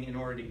everything in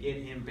order to get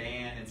him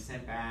banned and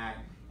sent back.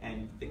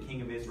 And the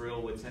king of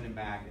Israel would send him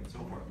back and so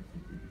forth.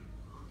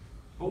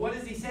 But what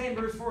does he say in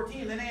verse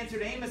 14? Then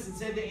answered Amos and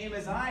said to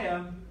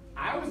Amaziah,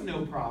 I was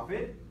no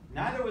prophet,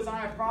 neither was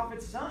I a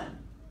prophet's son.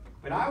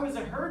 But I was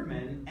a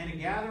herdman and a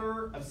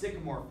gatherer of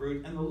sycamore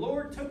fruit, and the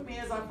Lord took me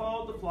as I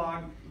followed the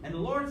flock. And the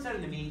Lord said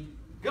unto me,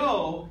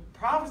 Go,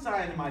 prophesy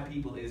unto my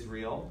people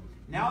Israel.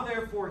 Now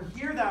therefore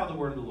hear thou the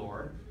word of the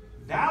Lord.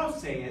 Thou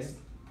sayest,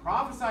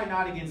 Prophesy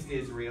not against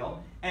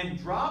Israel, and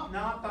drop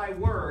not thy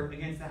word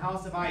against the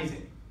house of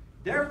Isaac.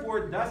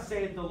 Therefore thus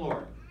saith the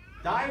Lord,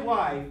 Thy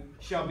wife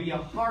shall be a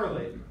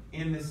harlot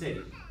in the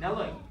city. Now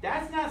look,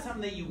 that's not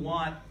something that you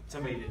want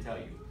somebody to tell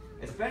you,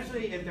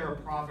 especially if they're a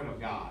prophet of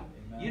God.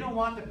 You don't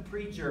want the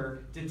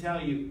preacher to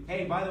tell you,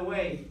 hey, by the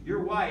way,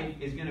 your wife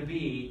is going to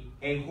be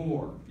a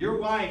whore. Your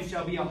wife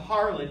shall be a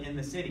harlot in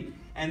the city.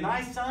 And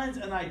thy sons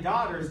and thy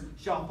daughters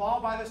shall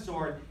fall by the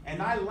sword, and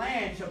thy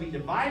land shall be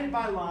divided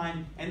by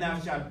line, and thou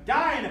shalt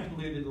die in a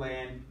polluted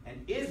land,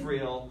 and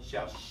Israel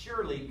shall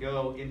surely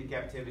go into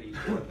captivity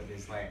forth of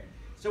his land.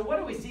 So what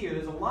do we see here?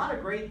 There's a lot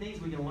of great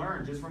things we can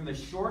learn just from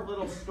this short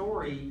little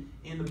story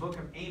in the book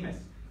of Amos.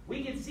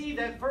 We can see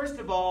that, first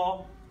of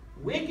all,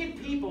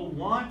 wicked people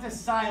want to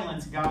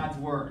silence God's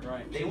word.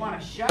 Right. They want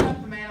to shut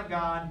up the man of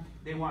God.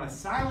 They want to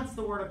silence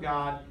the word of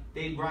God.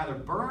 They'd rather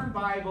burn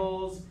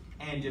Bibles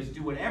and just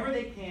do whatever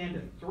they can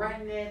to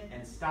threaten it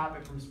and stop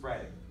it from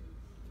spreading.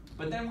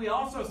 But then we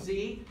also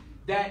see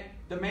that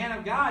the man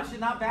of God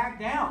should not back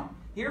down.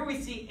 Here we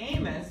see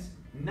Amos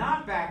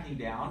not backing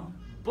down,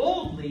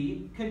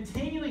 boldly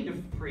continuing to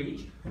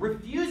preach,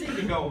 refusing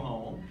to go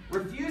home,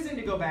 refusing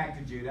to go back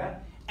to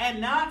Judah,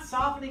 and not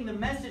softening the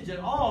message at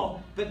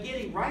all, but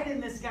getting right in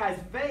this guy's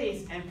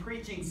face and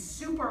preaching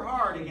super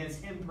hard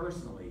against him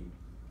personally.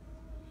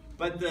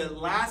 But the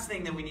last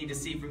thing that we need to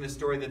see from this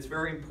story that's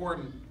very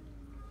important,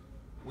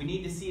 we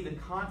need to see the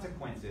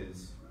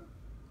consequences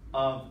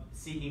of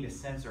seeking to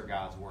censor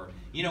God's word.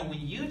 You know, when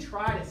you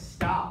try to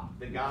stop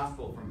the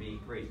gospel from being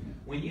preached,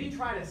 when you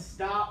try to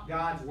stop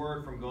God's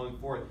word from going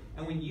forth,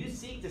 and when you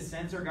seek to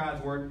censor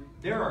God's word,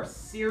 there are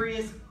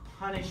serious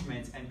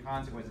punishments and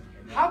consequences.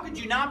 How could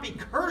you not be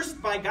cursed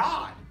by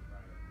God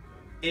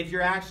if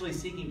you're actually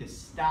seeking to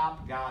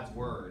stop God's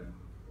word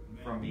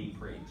from being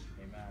preached?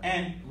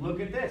 And look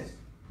at this.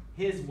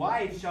 His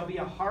wife shall be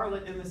a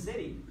harlot in the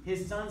city.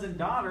 His sons and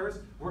daughters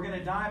were going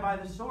to die by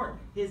the sword.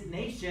 His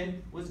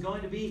nation was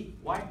going to be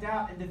wiped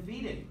out and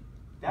defeated.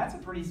 That's a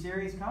pretty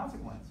serious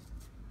consequence.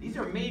 These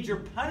are major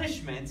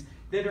punishments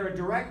that are a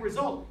direct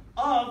result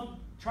of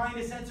trying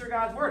to censor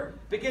God's word.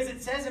 Because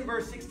it says in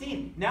verse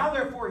 16, Now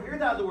therefore hear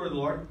thou the word of the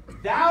Lord.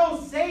 Thou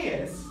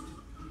sayest,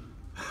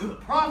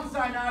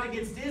 Prophesy not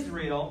against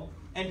Israel,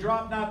 and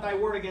drop not thy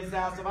word against the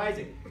house of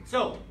Isaac.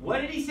 So,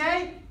 what did he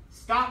say?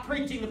 Stop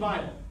preaching the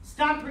Bible.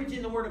 Stop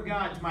preaching the word of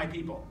God to my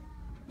people.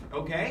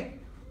 Okay?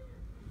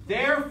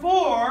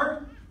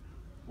 Therefore,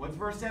 what's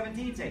verse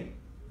 17 say?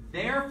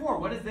 Therefore,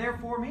 what does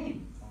therefore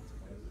mean?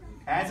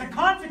 As a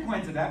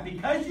consequence of that,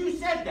 because you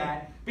said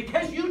that,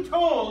 because you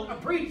told a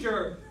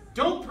preacher,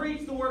 don't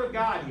preach the word of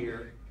God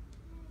here,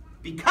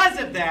 because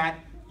of that,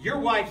 your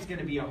wife's going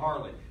to be a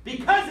harlot.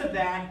 Because of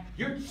that,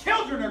 your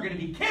children are going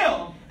to be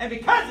killed. And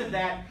because of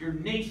that, your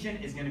nation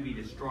is going to be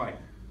destroyed.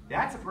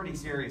 That's a pretty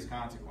serious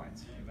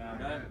consequence.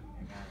 Amen.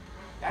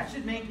 That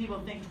should make people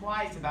think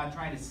twice about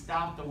trying to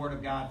stop the word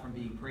of God from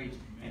being preached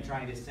and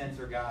trying to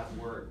censor God's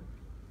word.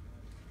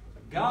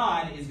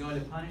 God is going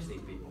to punish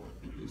these people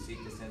who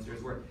seek to censor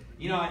his word.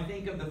 You know, I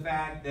think of the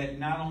fact that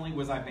not only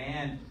was I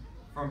banned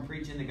from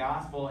preaching the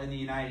gospel in the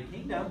United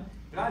Kingdom,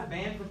 but I was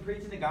banned from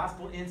preaching the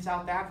gospel in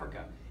South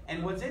Africa.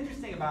 And what's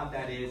interesting about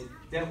that is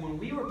that when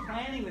we were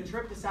planning the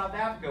trip to South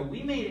Africa,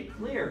 we made it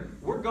clear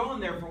we're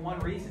going there for one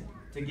reason,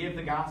 to give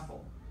the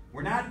gospel.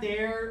 We're not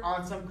there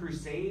on some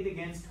crusade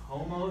against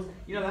homos.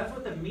 You know, that's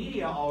what the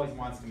media always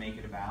wants to make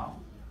it about.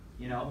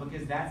 You know,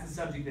 because that's the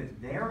subject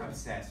that they're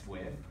obsessed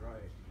with.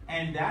 Right.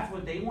 And that's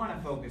what they want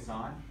to focus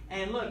on.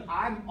 And look,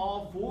 I'm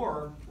all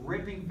for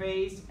ripping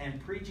face and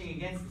preaching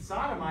against the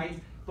sodomites,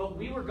 but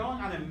we were going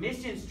on a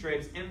missions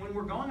trips, and when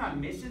we're going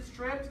on missions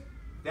trips,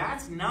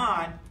 that's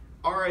not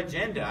our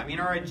agenda. I mean,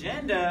 our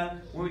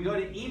agenda when we go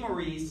to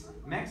Imoris,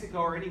 Mexico,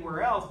 or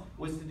anywhere else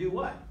was to do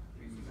what?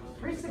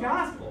 Preach the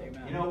gospel.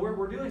 Amen. You know,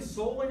 we're doing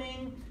soul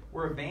winning,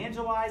 we're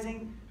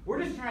evangelizing.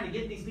 We're just trying to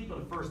get these people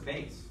to first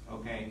base,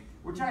 okay?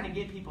 We're trying to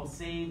get people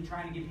saved,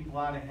 trying to get people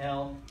out of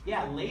hell.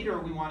 Yeah, later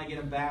we want to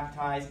get them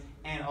baptized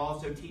and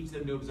also teach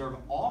them to observe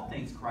all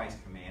things Christ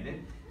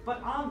commanded.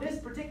 But on this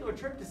particular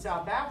trip to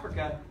South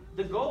Africa,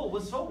 the goal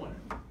was soul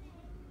winning.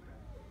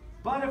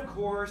 But of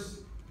course,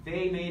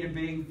 they made a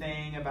big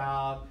thing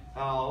about,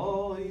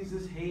 oh, he's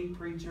this hate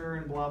preacher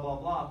and blah, blah,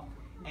 blah.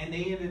 And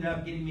they ended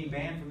up getting me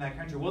banned from that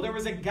country. Well, there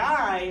was a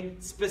guy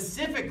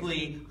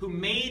specifically who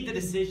made the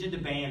decision to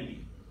ban me.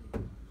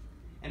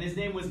 And his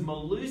name was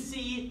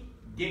Malusi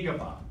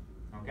Gigaba.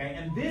 Okay?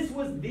 And this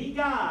was the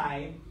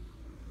guy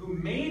who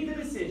made the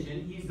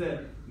decision. He's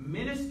the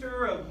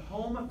Minister of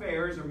Home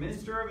Affairs or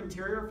Minister of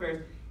Interior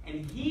Affairs.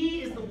 And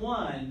he is the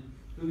one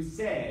who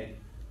said,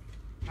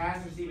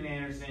 Pastor Stephen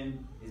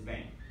Anderson is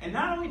banned. And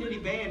not only did he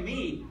ban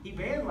me, he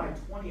banned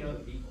like 20 other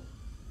people.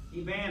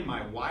 He banned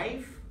my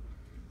wife.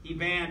 He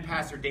banned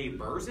Pastor Dave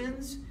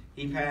Berzins.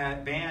 He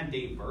banned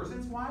Dave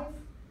Berzin's wife.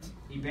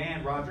 He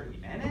banned Roger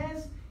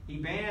Jimenez. He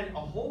banned a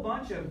whole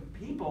bunch of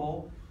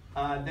people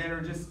that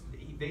are just,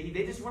 they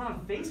just went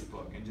on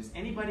Facebook, and just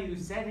anybody who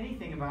said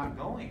anything about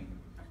going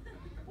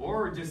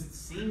or just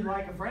seemed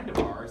like a friend of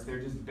ours,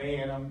 they're just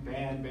ban them,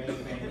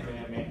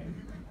 ban.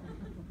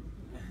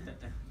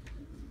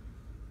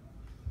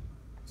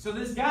 So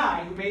this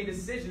guy who made the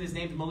decision, his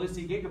name's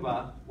Malusi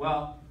Gigaba.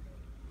 Well,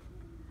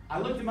 I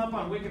looked him up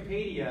on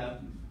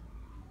Wikipedia.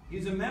 He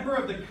was a member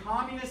of the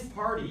Communist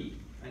Party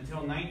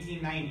until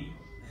 1990.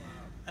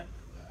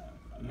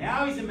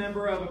 Now he's a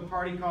member of a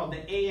party called the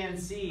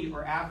ANC,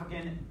 or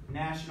African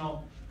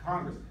National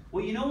Congress.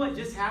 Well, you know what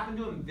just happened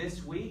to him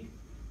this week?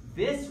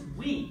 This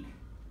week,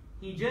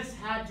 he just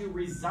had to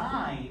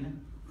resign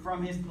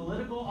from his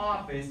political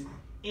office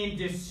in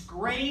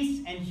disgrace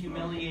and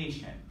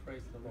humiliation.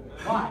 Praise the Lord.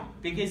 Why?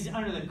 Because he's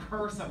under the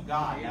curse of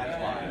God.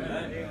 That's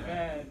why.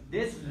 Amen.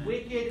 This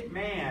wicked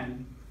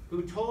man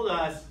who told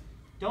us,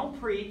 don't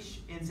preach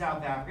in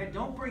South Africa,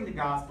 don't bring the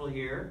gospel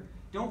here,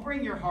 don't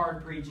bring your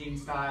hard preaching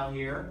style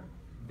here.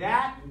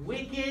 That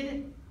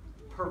wicked,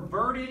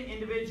 perverted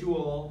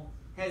individual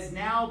has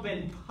now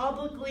been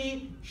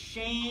publicly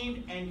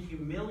shamed and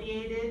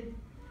humiliated.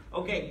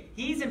 Okay,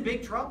 he's in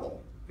big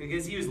trouble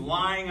because he was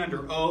lying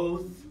under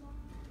oath.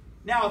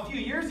 Now, a few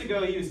years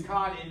ago, he was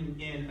caught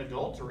in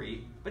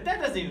adultery, but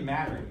that doesn't even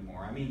matter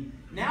anymore. I mean,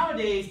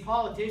 nowadays,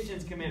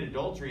 politicians commit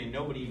adultery and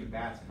nobody even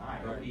bats an eye.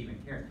 Nobody even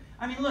cares.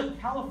 I mean, look,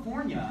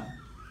 California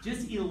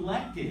just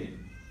elected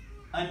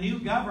a new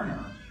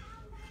governor.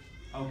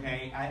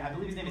 Okay, I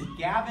believe his name is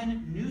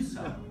Gavin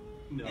Newsom.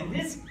 No. And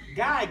this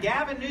guy,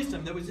 Gavin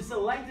Newsom, that was just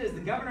elected as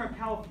the governor of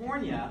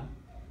California,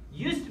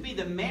 used to be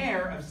the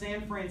mayor of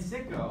San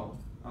Francisco.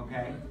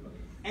 Okay?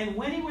 And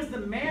when he was the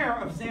mayor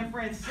of San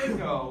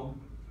Francisco,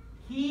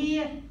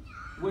 he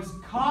was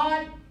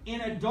caught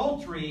in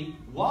adultery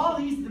while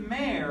he's the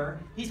mayor.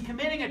 He's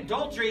committing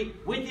adultery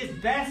with his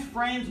best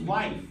friend's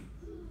wife,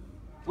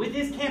 with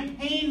his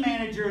campaign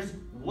manager's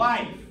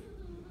wife.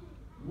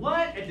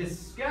 What a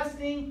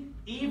disgusting,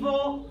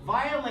 evil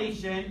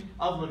violation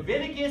of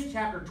Leviticus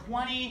chapter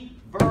 20,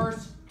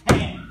 verse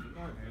 10.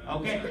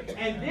 Okay?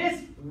 And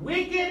this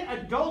wicked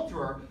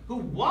adulterer, who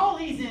while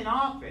he's in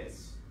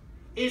office,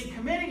 is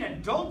committing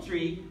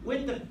adultery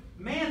with the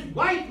man's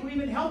wife who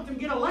even helped him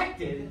get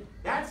elected.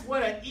 That's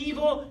what an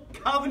evil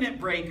covenant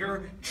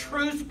breaker,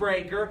 truce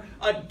breaker,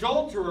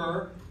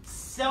 adulterer,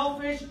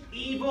 selfish,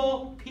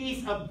 evil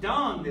piece of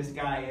dung this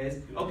guy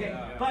is. Okay,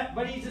 Yeah.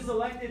 but he's just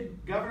elected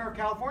governor of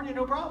California,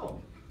 no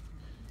problem.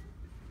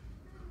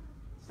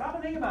 Stop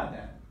and think about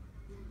that.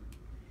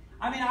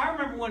 I mean, I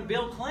remember when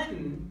Bill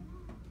Clinton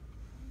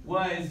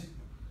was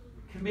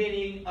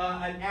committing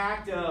an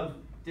act of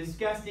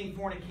disgusting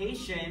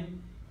fornication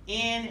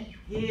in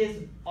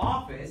his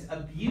office,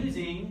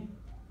 abusing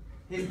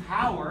his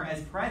power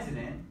as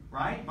president,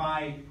 right?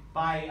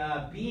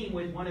 By being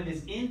with one of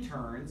his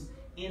interns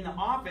in the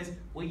office.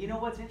 Well, you know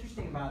what's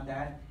interesting about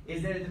that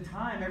is that at the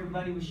time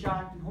everybody was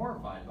shocked and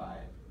horrified by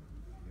it.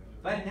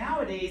 But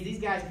nowadays these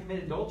guys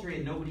commit adultery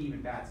and nobody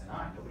even bats an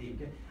eye. Nobody even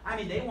cares. I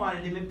mean, they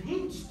wanted him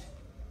impeached.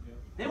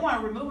 They want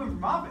to remove him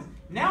from office.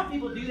 Now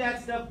people do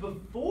that stuff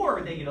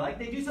before they get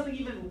elected. They do something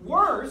even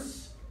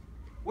worse,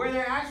 where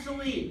they're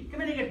actually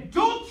committing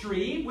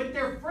adultery with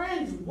their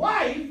friend's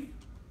wife.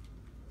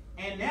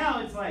 And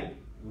now it's like,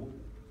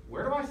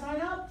 where do I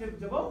sign up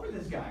to vote for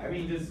this guy? I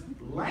mean, just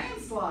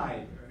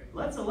landslide.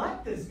 Let's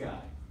elect this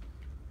guy.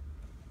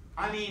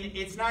 I mean,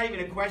 it's not even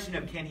a question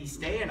of can he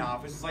stay in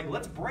office. It's like,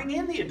 let's bring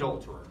in the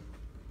adulterer.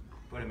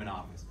 Put him in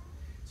office.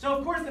 So,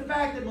 of course, the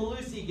fact that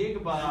Malusi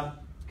Gigaba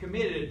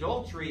committed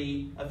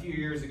adultery a few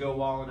years ago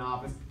while in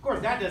office, of course,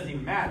 that doesn't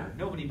even matter.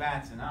 Nobody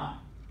bats an eye.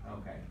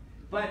 Okay.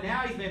 But now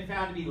he's been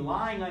found to be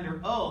lying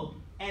under oath,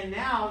 and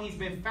now he's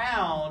been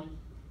found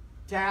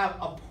to have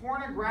a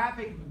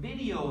pornographic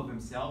video of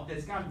himself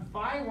that's gone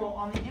viral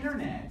on the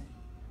internet.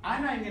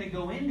 I'm not even going to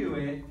go into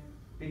it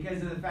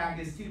because of the fact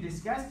it's too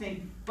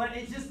disgusting, but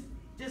it's just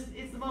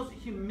it's the most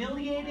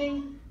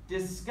humiliating,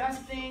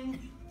 disgusting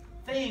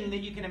thing that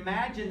you can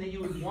imagine that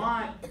you would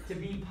want to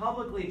be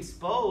publicly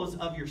exposed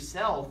of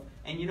yourself.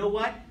 And you know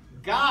what?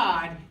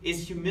 God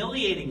is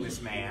humiliating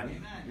this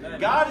man.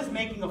 God is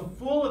making a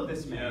fool of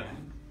this man.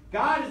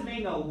 God is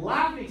making a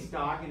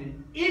laughingstock and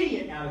an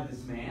idiot out of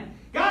this man.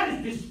 God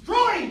is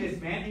destroying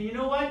this man. And you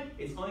know what?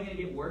 It's only going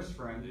to get worse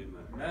for him.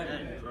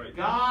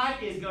 God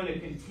is going to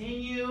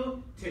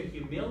continue to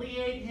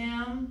humiliate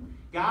him.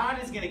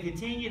 God is going to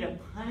continue to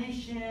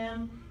punish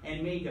him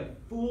and make a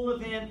fool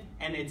of him.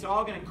 And it's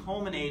all going to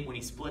culminate when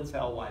he splits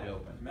hell wide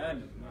open.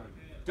 Amen.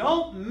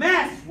 Don't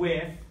mess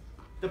with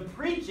the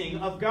preaching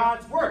of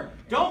God's word.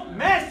 Don't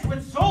mess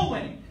with soul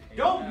winning.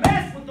 Don't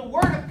mess with the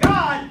word of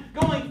God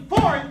going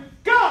forth.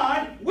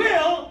 God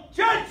will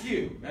judge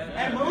you.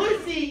 And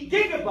Malusi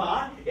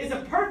Gigaba is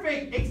a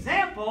perfect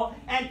example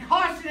and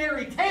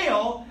cautionary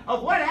tale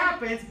of what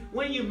happens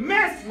when you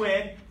mess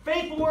with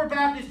Faithful Word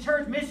Baptist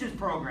Church Missions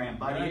Program,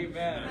 buddy.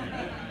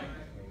 Amen.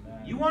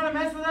 You want to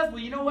mess with us?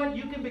 Well, you know what?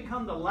 You can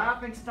become the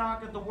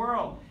laughingstock of the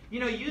world. You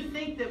know, you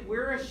think that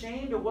we're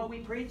ashamed of what we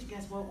preach?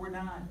 Guess what? We're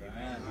not.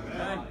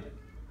 Amen.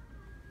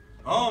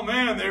 Oh,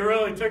 man, they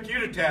really took you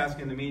to task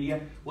in the media.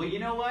 Well, you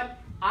know what?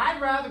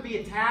 I'd rather be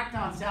attacked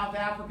on South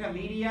Africa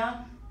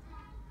media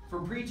for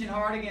preaching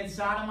hard against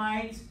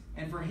sodomites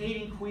and for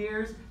hating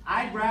queers.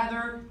 I'd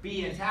rather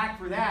be attacked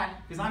for that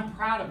because I'm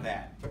proud of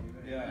that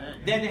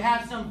than to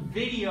have some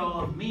video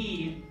of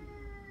me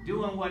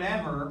doing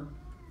whatever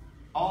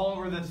all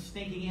over the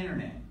stinking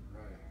internet.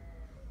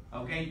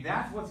 Okay,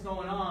 that's what's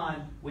going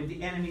on with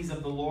the enemies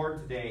of the Lord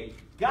today.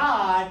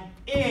 God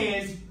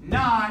is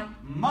not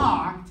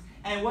mocked,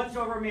 and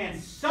whatsoever man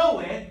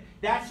soweth,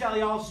 that shall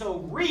he also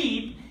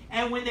reap.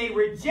 And when they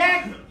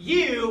reject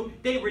you,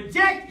 they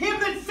reject him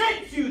that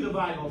sent you, the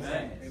Bible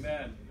says.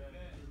 Amen.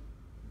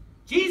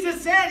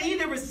 Jesus said, he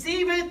that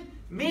receiveth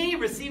me,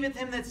 receiveth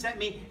him that sent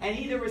me, and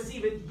he that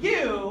receiveth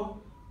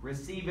you,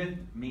 receiveth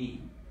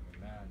me.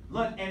 Amen.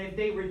 Look, and if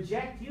they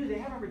reject you, they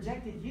haven't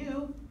rejected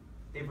you.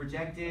 They've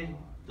rejected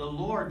the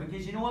Lord.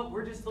 Because you know what?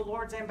 We're just the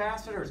Lord's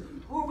ambassadors.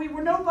 Who are we?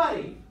 We're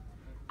nobody.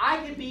 I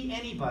could be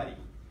anybody.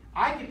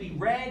 I could be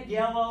red,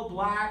 yellow,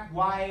 black,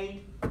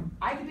 white.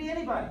 I could be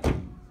anybody.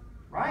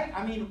 Right?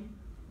 I mean,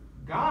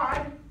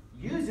 God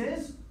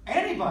uses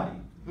anybody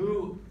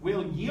who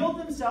will yield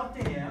themselves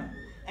to him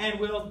and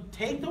will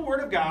take the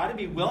Word of God and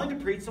be willing to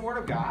preach the Word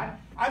of God.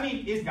 I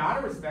mean, is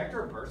God a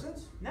respecter of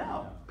persons?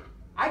 No.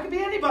 I could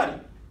be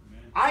anybody.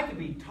 I could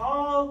be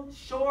tall,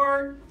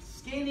 short,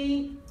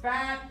 skinny,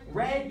 fat,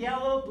 red,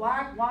 yellow,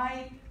 black,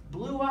 white,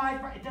 blue-eyed.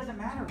 It doesn't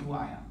matter who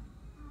I am.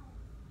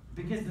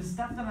 Because the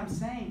stuff that I'm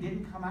saying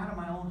didn't come out of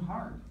my own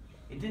heart.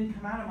 It didn't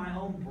come out of my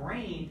own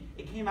brain.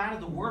 It came out of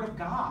the Word of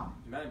God.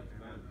 Amen.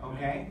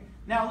 Okay?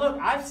 Now look,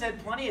 I've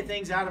said plenty of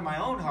things out of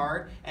my own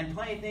heart and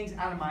plenty of things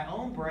out of my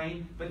own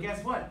brain, but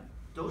guess what?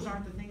 Those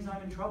aren't the things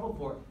I'm in trouble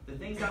for. The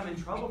things I'm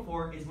in trouble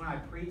for is when I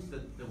preach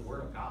the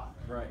Word of God.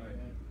 Right.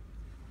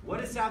 What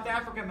is South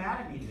Africa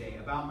mad at me today?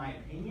 About my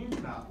opinions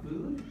about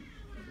food?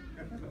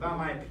 About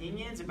my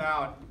opinions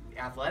about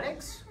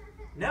athletics?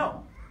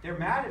 No. They're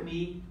mad at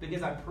me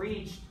because I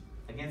preached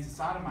against the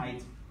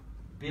sodomites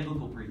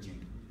biblical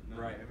preaching.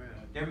 Right.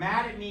 They're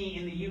mad at me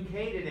in the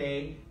UK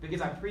today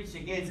because I preached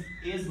against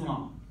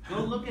Islam.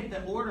 Go look at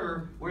the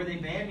order where they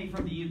banned me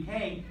from the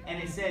UK,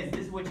 and it says,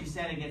 this is what you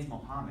said against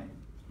Muhammad.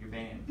 You're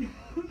banned.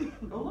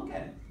 Go look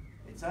at it.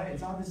 It's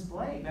on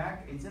display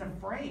back. It's in a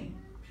frame.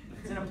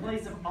 It's in a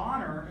place of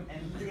honor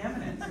and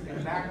preeminence in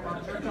the back of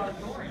our church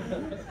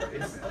auditorium.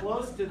 It's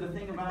close to the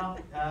thing about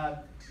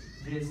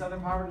the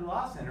Southern Poverty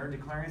Law Center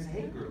declaring us a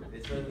hate group.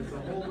 It's a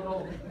whole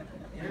little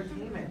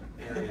entertainment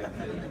area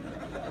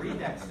to read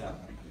that stuff.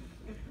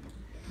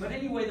 But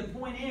anyway, the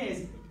point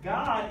is,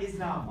 God is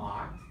not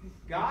mocked.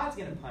 God's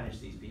going to punish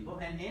these people,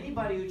 and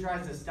anybody who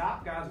tries to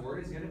stop God's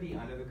word is going to be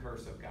under the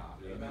curse of God.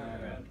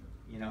 Amen.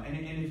 You know, and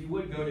if you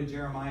would go to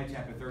Jeremiah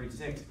chapter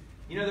 36,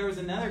 you know, there was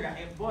another guy,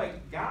 and boy,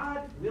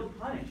 God will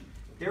punish.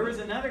 There was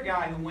another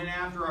guy who went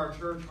after our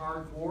church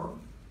hardcore.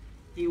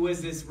 He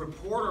was this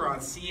reporter on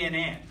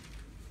CNN.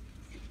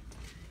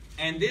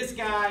 And this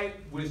guy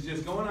was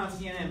just going on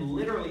CNN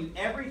literally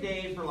every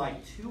day for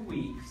like 2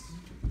 weeks,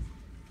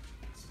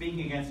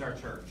 speaking against our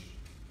church.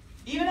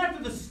 Even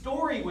after the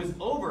story was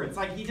over, it's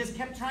like he just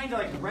kept trying to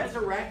like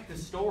resurrect the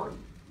story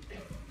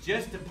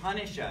just to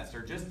punish us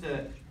or just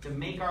to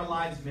make our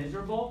lives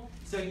miserable.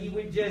 So he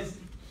would just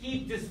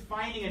keep just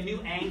finding a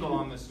new angle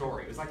on the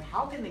story. It was like,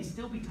 how can they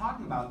still be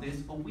talking about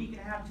this a week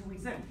and a half, 2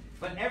 weeks in?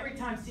 But every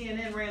time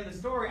CNN ran the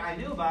story, I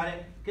knew about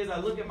it because I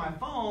look at my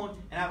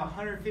phone and I have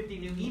 150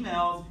 new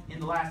emails in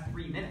the last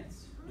 3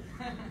 minutes.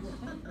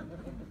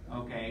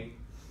 Okay?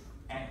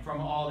 from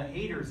all the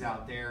haters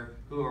out there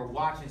who are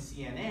watching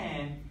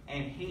CNN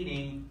and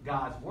hating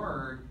God's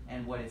word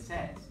and what it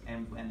says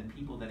and the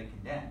people that it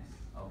condemns.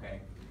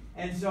 Okay?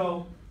 And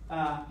so,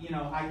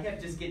 I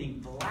kept just getting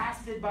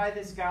blasted by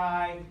this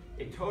guy.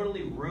 It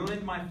totally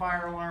ruined my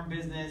fire alarm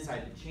business. I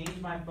had to change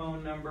my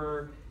phone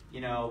number.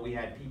 We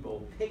had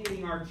people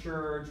picketing our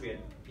church. We had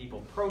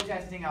people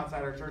protesting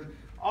outside our church.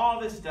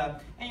 All this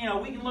stuff.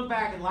 And, we can look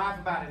back and laugh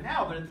about it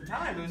now, but at the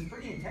time, it was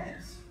pretty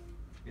intense.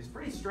 It was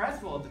pretty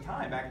stressful at the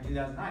time, back in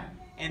 2009.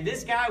 And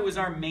this guy was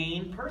our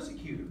main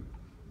persecutor.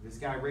 This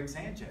guy, Rick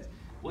Sanchez.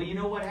 Well, you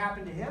know what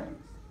happened to him?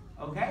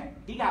 Okay?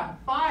 He got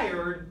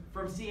fired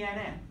from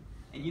CNN.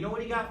 And you know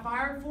what he got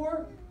fired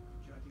for?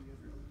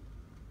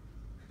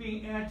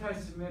 Being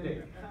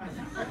anti-Semitic.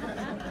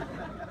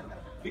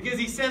 Because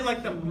he said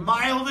like the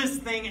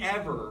mildest thing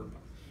ever.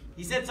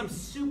 He said some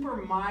super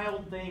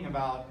mild thing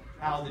about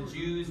how the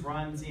Jews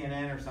run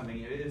CNN or something.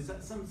 It was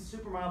some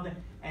super mild thing.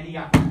 And he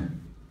got fired.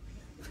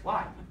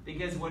 Why?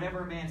 Because whatever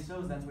a man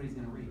sows, that's what he's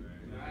going to reap.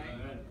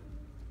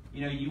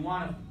 You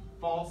want to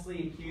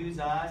falsely accuse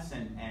us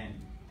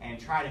and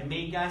try to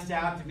make us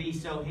out to be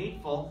so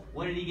hateful.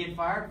 What did he get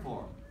fired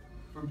for?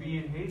 For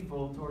being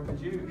hateful toward the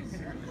Jews.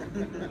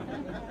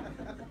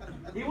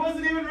 He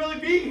wasn't even really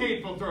being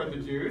hateful toward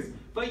the Jews.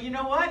 But you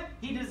know what?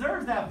 He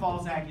deserves that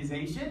false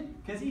accusation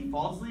because he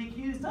falsely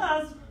accused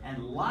us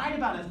and lied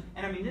about us.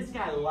 And this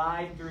guy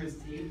lied through his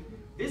teeth.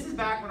 This is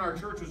back when our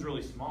church was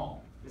really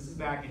small. This is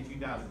back in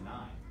 2009.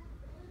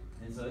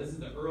 And so this is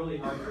the early,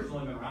 our church has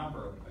only been around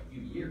for a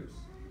few years.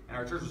 And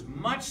our church was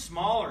much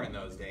smaller in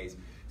those days.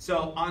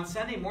 So on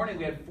Sunday morning,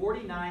 we had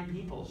 49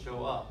 people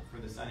show up for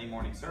the Sunday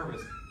morning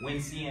service when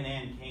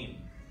CNN came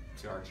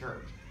to our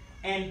church.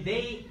 And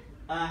they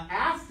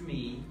asked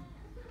me,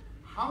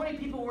 how many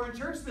people were in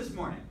church this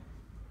morning?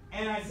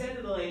 And I said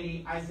to the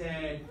lady, I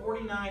said,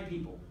 49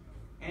 people.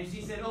 And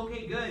she said,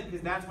 okay, good,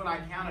 because that's what I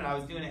counted. I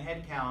was doing a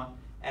head count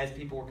as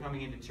people were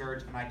coming into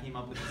church, and I came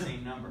up with the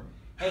same number.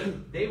 Hey,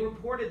 they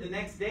reported the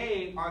next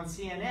day on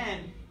CNN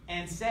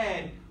and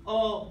said,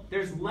 oh,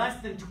 there's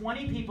less than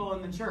 20 people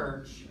in the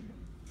church.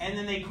 And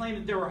then they claimed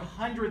that there were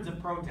hundreds of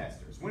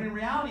protesters. When in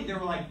reality, there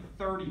were like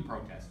 30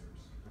 protesters.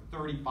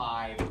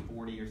 35 or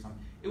 40 or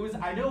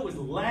something. I know it was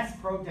less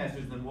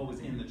protesters than what was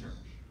in the church.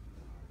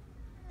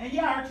 And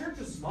yeah, our church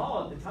was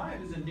small at the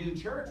time. It was a new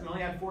church. We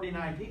only had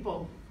 49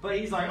 people. But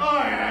he's like, oh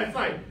yeah,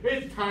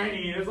 it's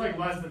tiny. There's like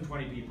less than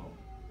 20 people.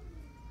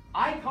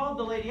 I called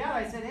the lady out.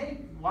 I said, hey,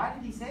 why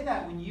did he say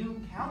that when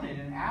you counted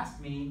and asked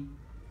me?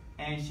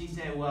 And she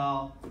said,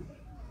 well,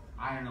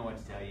 I don't know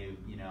what to tell you,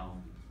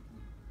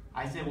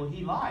 I said, well,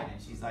 he lied.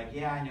 And she's like,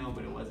 yeah, I know,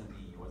 but it wasn't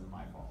me. It wasn't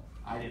my fault.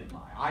 I didn't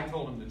lie. I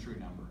told him the true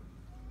number.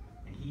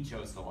 And he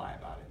chose to lie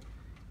about it.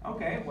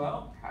 Okay,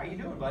 well, how you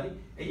doing, buddy?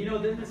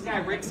 And then this guy,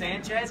 Rick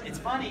Sanchez, it's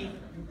funny.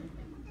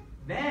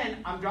 Then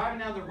I'm driving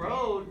down the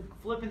road,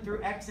 flipping through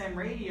XM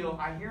radio.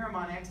 I hear him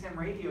on XM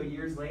radio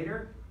years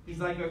later.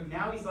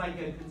 Now he's like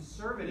a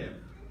conservative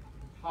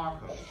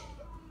talk host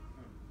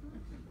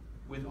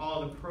with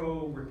all the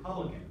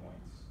pro-Republican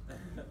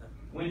points.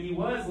 When he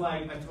was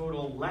like a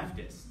total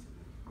leftist.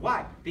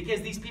 Why?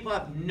 Because these people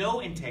have no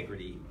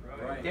integrity.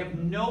 Right. They have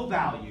no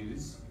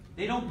values.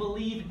 They don't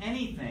believe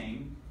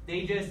anything.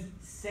 They just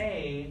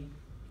say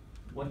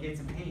what gets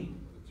them paid.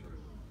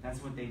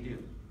 That's what they do.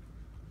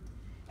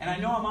 And I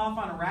know I'm off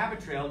on a rabbit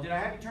trail. Did I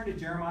have you turn to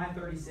Jeremiah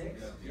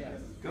 36? Yes.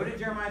 Go to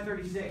Jeremiah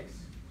 36.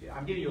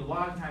 I'm giving you a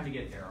lot of time to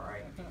get there, all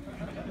right?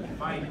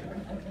 Find it.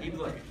 Keep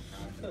looking.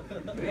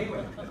 But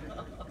anyway,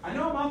 I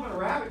know I'm off on a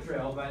rabbit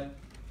trail, but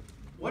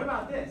what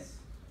about this?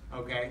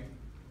 Okay.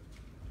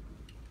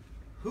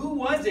 Who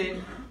was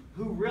it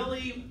who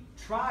really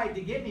tried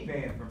to get me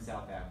banned from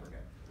South Africa?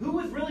 Who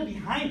was really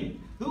behind it?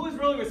 Who was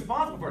really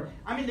responsible for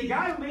it? The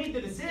guy who made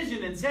the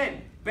decision and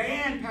said,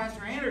 ban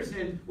Pastor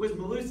Anderson was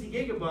Malusi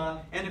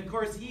Gigaba, and of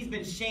course he's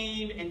been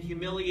shamed and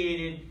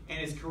humiliated and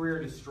his career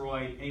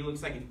destroyed, and he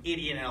looks like an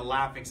idiot and a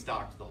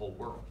laughingstock to the whole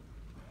world.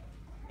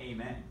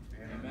 Amen.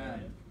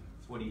 Amen.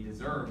 It's what he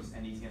deserves,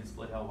 and he's going to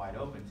split hell wide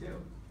open too.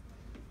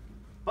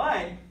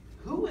 But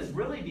who was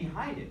really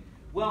behind it?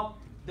 Well,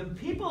 the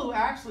people who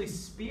actually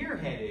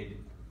spearheaded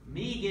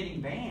me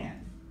getting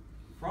banned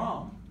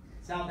from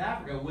South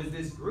Africa was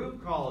this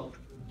group called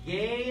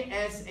Gay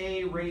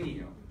SA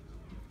Radio.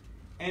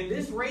 And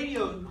this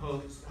radio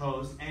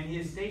host and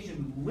his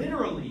station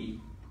literally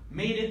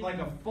made it like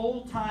a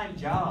full-time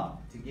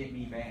job to get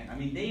me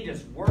banned. They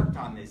just worked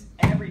on this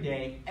every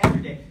day.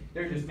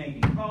 They're just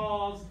making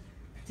calls,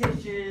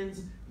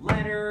 petitions,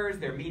 letters.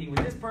 They're meeting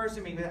with this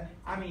person, meeting with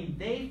that.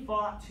 They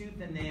fought tooth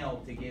and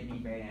nail to get me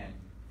banned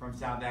from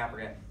South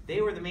Africa.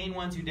 They were the main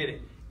ones who did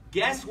it.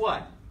 Guess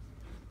what?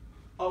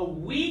 A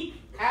week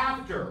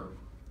after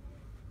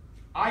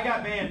I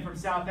got banned from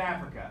South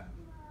Africa,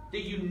 the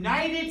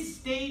United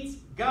States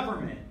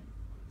government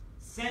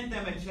sent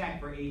them a check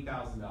for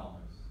 $8,000.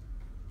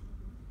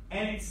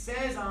 And it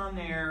says on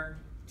there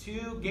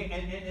to get,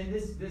 and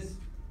this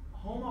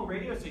homo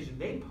radio station,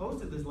 they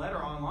posted this letter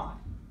online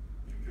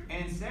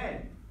and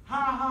said,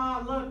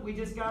 ha, look, we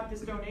just got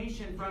this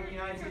donation from the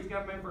United States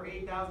government for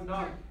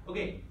 $8,000.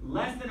 Okay,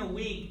 less than a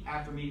week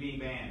after me being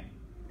banned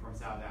from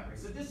South Africa.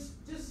 So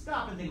just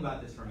stop and think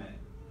about this for a minute.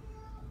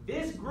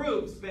 This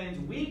group spends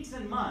weeks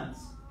and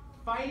months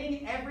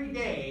fighting every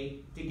day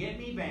to get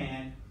me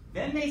banned.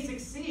 Then they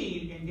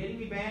succeed in getting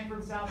me banned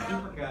from South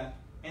Africa.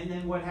 And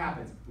then what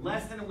happens?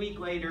 Less than a week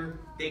later,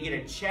 they get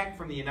a check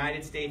from the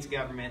United States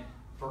government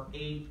for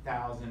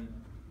 $8,000.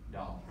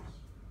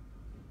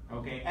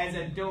 Okay, as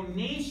a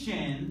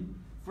donation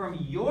from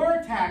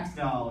your tax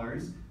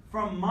dollars,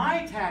 from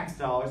my tax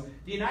dollars,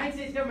 the United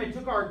States government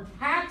took our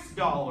tax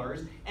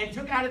dollars and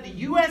took out of the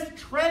U.S.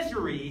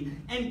 Treasury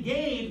and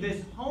gave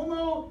this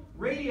homo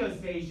radio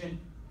station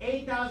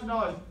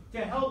 $8,000 to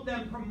help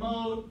them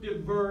promote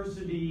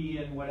diversity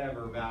and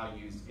whatever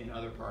values in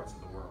other parts of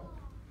the world.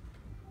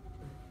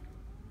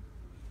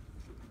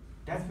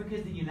 That's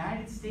because the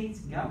United States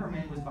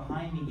government was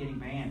behind me getting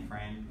banned,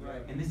 friend.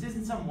 Right. And this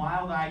isn't some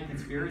wild-eyed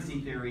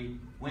conspiracy theory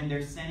when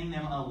they're sending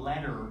them a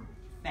letter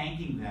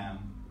thanking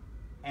them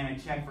and a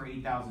check for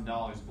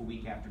 $8,000 a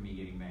week after me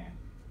getting banned.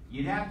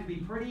 You'd have to be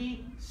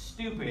pretty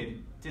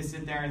stupid to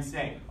sit there and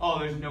say, oh,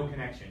 there's no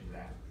connection to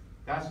that.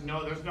 There's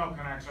no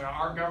connection.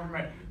 Our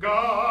government,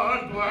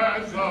 God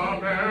bless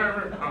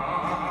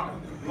America,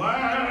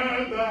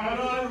 land that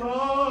I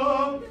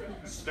love.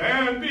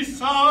 Stand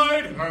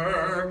beside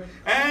her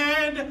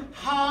and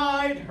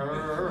hide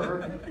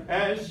her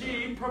as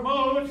she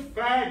promotes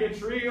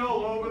faggotry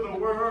all over the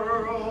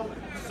world,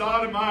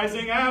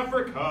 sodomizing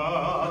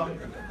Africa,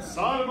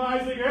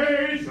 sodomizing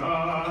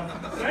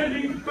Asia,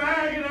 sending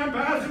faggot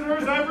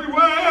ambassadors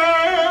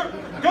everywhere.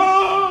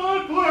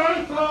 God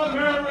bless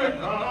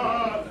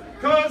America,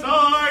 'cause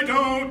I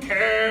don't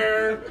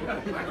care.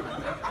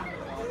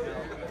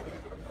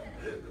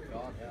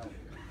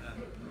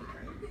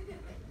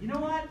 You know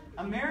what?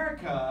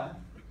 America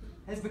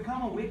has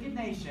become a wicked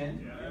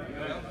nation,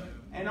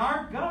 and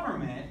our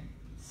government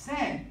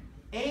sent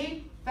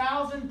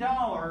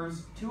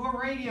 $8,000 to a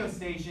radio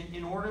station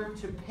in order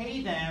to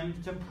pay them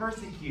to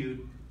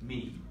persecute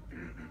me.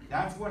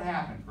 That's what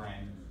happened,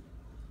 friend.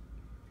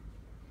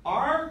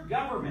 Our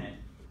government,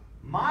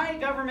 my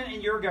government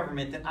and your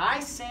government, that I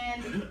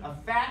send a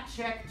fat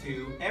check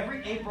to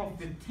every April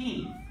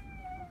 15th,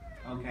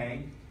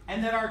 okay,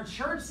 and that our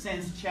church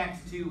sends checks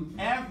to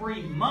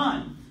every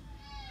month,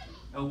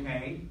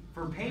 okay,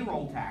 for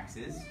payroll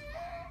taxes,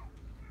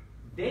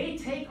 they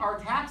take our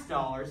tax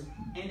dollars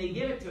and they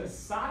give it to a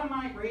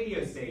sodomite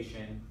radio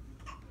station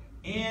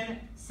in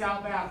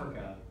South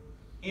Africa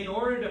in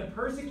order to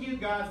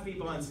persecute God's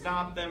people and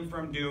stop them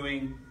from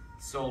doing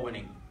soul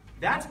winning.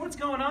 That's what's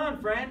going on,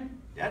 friend.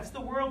 That's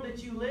the world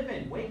that you live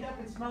in. Wake up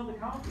and smell the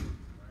coffee.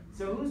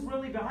 So who's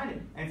really behind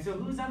it? And so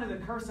who's under the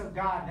curse of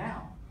God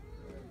now?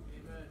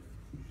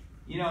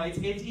 You know, it's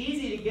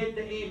easy to get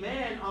the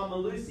amen on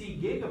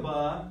Malusi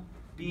Gigaba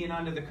being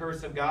under the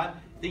curse of God.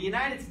 The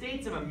United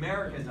States of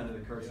America is under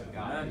the curse of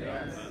God.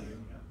 Yes.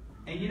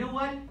 And you know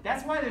what?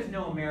 That's why there's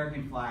no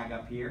American flag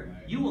up here.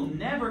 You will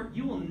never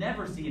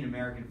see an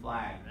American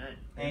flag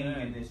hanging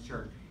in this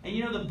church. And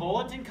you know the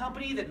bulletin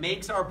company that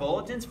makes our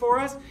bulletins for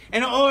us?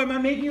 And oh, am I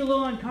making you a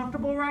little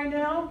uncomfortable right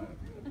now?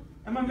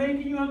 Am I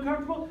making you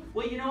uncomfortable?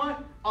 Well, you know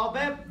what? I'll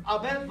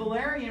bet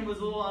Valerian was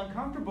a little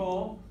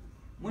uncomfortable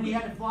when he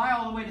had to fly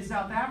all the way to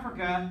South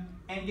Africa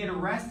and get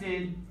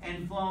arrested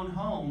and flown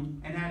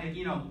home and had to,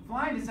 you know,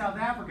 flying to South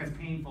Africa is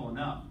painful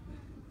enough.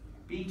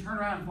 Being turned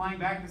around and flying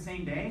back the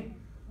same day,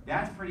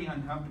 that's pretty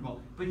uncomfortable.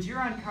 But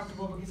you're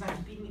uncomfortable because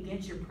I'm speaking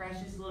against your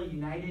precious little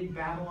United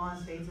Babylon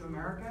States of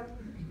America?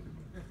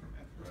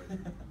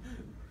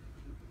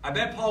 I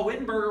bet Paul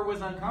Wittenberger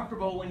was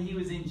uncomfortable when he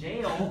was in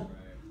jail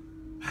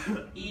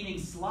eating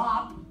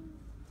slop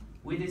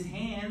with his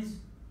hands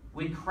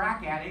with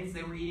crack addicts.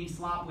 They were eating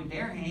slop with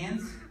their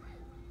hands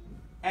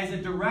as a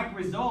direct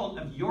result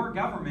of your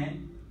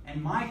government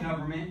and my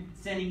government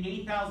sending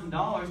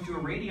 $8,000 to a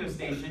radio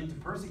station to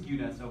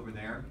persecute us over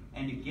there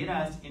and to get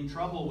us in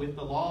trouble with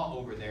the law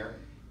over there.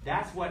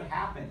 That's what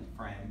happened,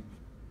 friend.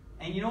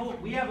 And you know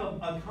what? We have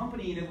a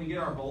company that we get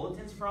our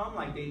bulletins from.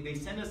 Like they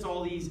send us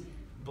all these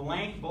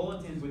blank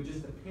bulletins with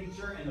just a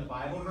picture and the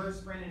Bible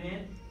verse printed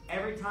in.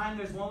 Every time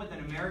there's one with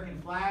an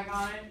American flag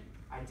on it,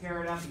 I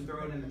tear it up and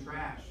throw it in the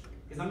trash.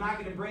 Because I'm not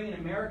going to bring an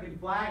American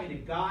flag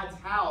into God's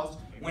house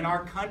when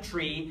our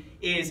country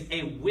is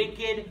a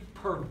wicked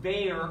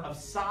purveyor of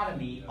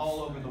sodomy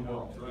all over the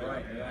world.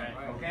 Right.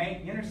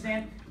 Okay? You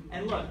understand?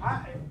 And look,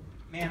 I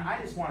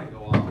just want to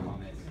go off on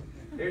this.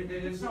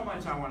 There's so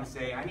much I want to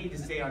say. I need to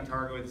stay on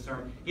target with the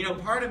sermon. You know,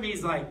 part of me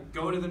is like,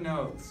 go to the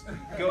notes.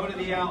 Go to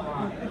the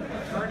outline.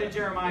 Turn to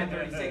Jeremiah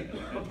 36.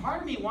 But part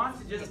of me wants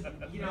to just,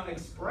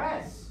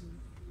 express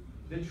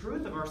the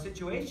truth of our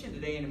situation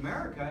today in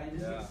America and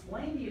just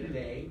explain to you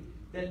today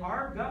that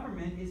our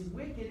government is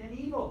wicked and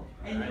evil.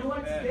 And you know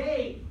what?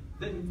 Today,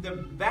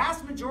 the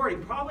vast majority,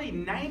 probably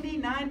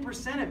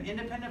 99% of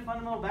independent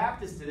fundamental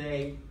Baptists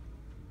today,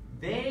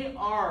 they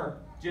are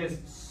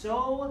just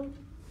so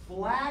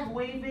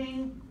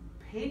flag-waving,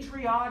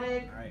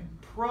 patriotic,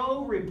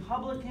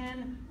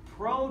 pro-Republican,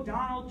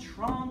 pro-Donald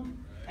Trump,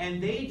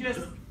 And they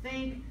just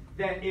think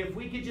that if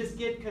we could just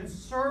get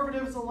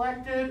conservatives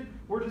elected,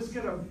 we're just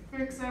going to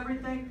fix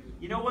everything.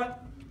 You know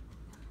what?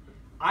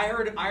 I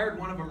heard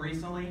one of them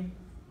recently.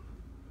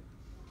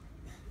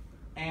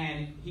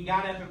 And he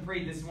got up and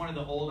preached. This is one of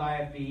the old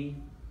IFB,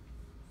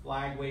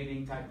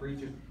 flag-waving type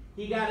preachers.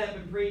 He got up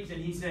and preached,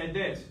 and he said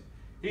this.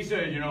 He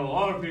said, a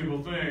lot of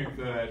people think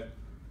that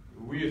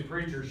we as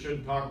preachers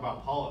shouldn't talk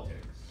about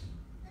politics.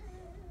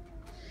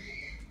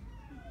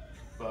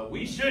 But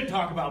we should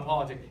talk about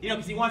politics.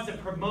 Because he wants to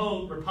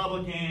promote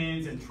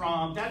Republicans and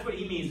Trump. That's what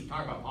he means to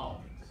talk about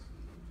politics.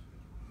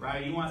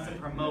 Right? He wants to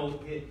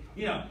promote it.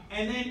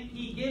 And then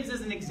he gives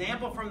us an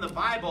example from the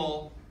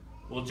Bible.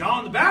 Well,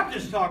 John the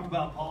Baptist talked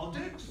about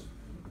politics.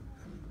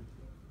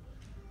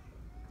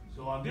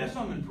 So I guess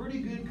I'm in pretty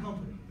good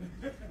company.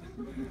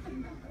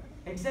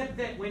 Except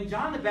that when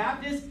John the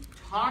Baptist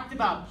talked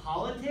about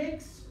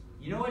politics,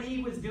 you know what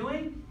he was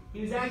doing?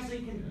 He was actually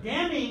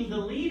condemning the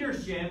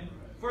leadership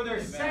for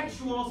their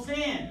sexual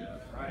sin.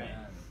 Right.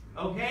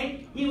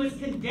 Okay? He was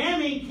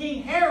condemning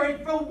King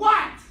Herod for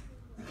what?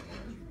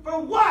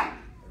 For what?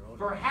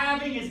 For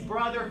having his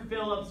brother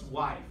Philip's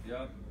wife.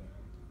 Yep.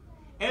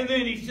 And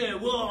then he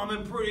said, well, I'm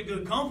in pretty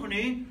good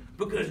company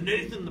because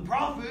Nathan the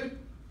prophet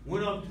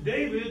went up to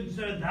David and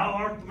said, thou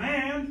art the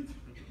man.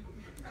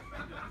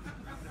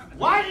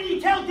 Why did he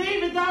tell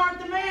David, thou art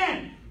the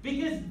man?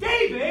 Because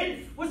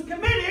David was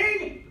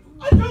committing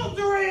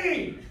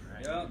adultery.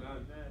 Yep.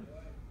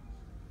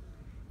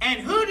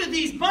 And who do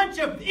these bunch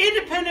of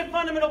independent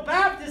fundamental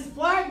Baptist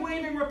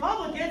flag-waving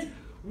Republicans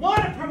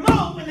want to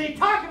promote when they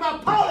talk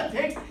about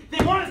politics?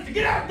 They want us to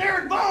get out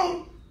there and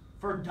vote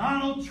for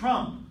Donald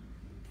Trump.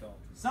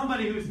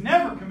 Somebody who's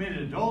never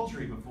committed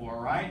adultery before,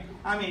 right?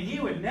 I mean, he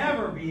would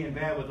never be in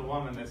bed with a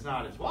woman that's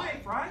not his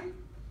wife, right?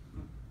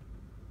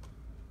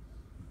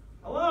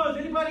 Hello, is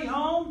anybody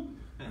home?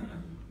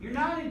 You're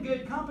not in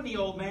good company,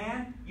 old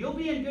man. You'll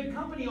be in good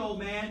company, old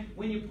man,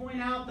 when you point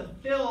out the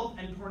filth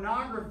and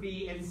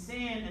pornography and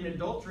sin and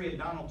adultery of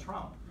Donald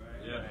Trump.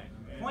 Right.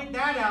 Yeah. Point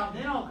that out,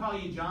 then I'll call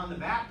you John the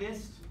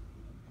Baptist.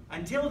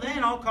 Until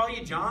then, I'll call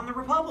you John the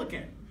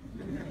Republican.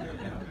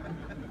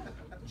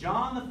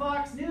 John the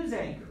Fox News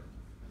anchor.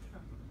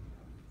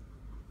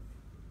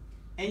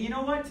 And you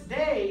know what?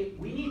 Today,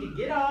 we need to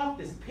get off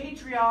this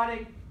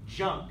patriotic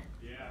junk.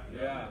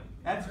 Yeah.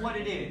 That's what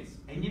it is.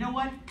 And you know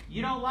what?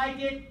 You don't like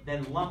it,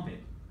 then lump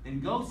it. Then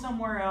go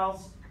somewhere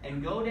else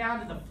and go down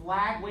to the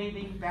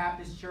flag-waving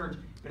Baptist church.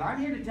 But I'm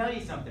here to tell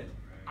you something.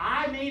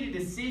 I made a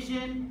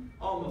decision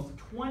almost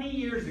 20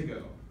 years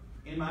ago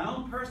in my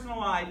own personal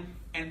life,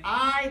 and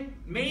I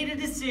made a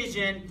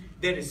decision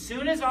that as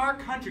soon as our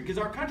country, because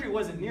our country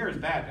wasn't near as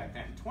bad back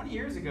then. 20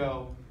 years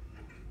ago,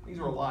 things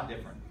were a lot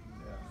different.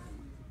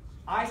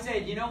 I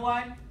said, you know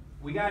what?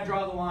 We got to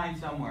draw the line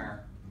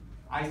somewhere.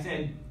 I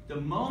said, the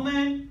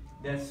moment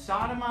that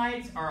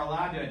sodomites are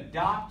allowed to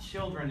adopt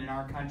children in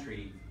our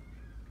country,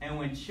 and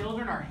when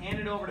children are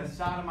handed over to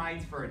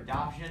sodomites for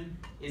adoption,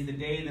 is the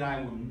day that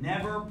I will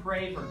never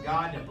pray for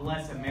God to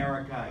bless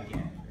America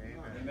again.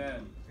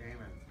 Amen.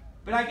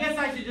 But I guess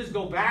I should just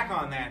go back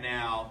on that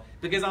now,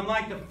 because I'm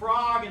like the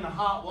frog in the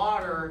hot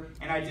water,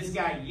 and I just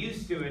got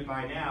used to it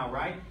by now,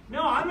 right?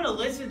 No, I'm going to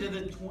listen to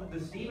the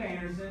Steve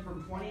Anderson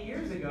from 20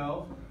 years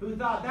ago, who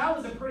thought that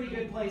was a pretty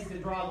good place to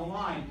draw the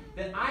line,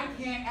 that I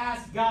can't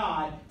ask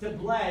God to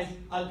bless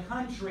a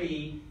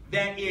country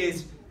that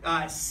is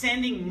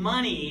sending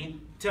money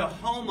to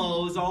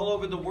homos all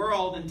over the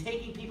world and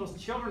taking people's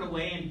children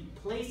away and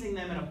placing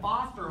them in a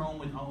foster home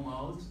with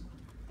homos.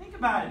 Think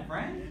about it,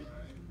 friend.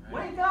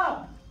 Wake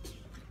up.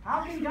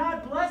 How can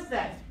God bless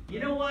that? You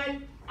know what?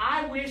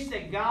 I wish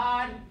that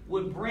God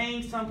would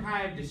bring some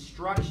kind of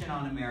destruction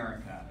on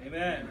America.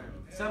 Amen.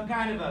 Some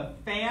kind of a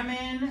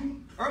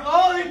famine. Or,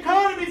 oh, the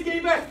economy's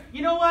getting better.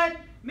 You know what?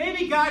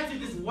 Maybe God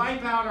should just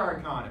wipe out our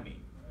economy.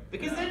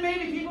 Because then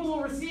maybe people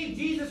will receive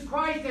Jesus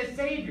Christ as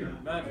Savior.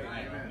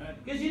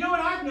 Because you know what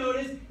I've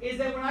noticed is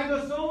that when I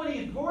go soul winning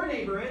in poor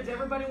neighborhoods,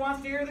 everybody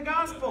wants to hear the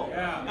gospel.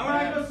 Yeah. And when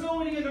I go soul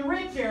winning in the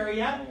rich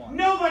area,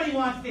 nobody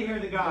wants to hear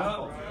the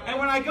gospel. And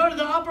when I go to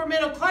the upper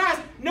middle class,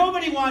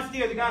 nobody wants to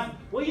hear the gospel.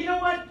 Well, you know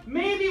what?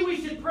 Maybe we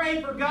should pray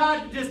for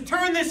God to just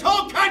turn this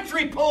whole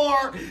country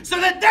poor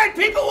so that then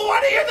people will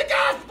want to hear the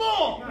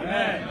gospel.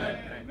 Amen.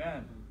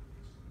 Amen.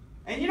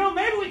 And you know,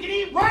 maybe we can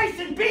eat rice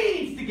and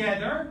beans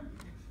together.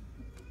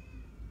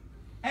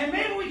 And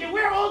maybe we can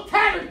wear old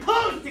tattered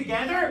clothes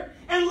together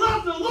and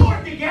love the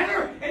Lord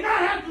together and not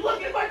have to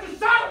look at a bunch of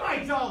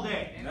sodomites all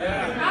day.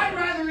 Amen. I'd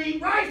rather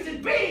eat rice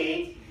and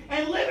beans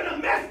and live in a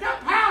messed up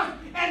house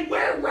and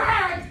wear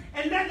rags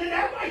and then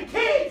have my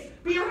kids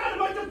be around a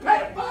bunch of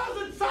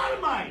pedophiles and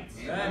sodomites.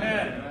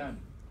 Amen.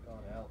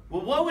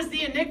 Well, what was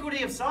the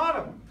iniquity of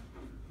Sodom?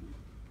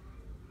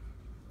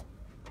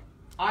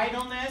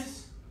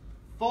 Idleness,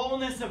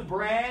 fullness of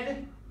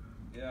bread.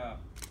 Yeah.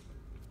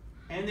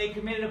 And they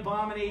committed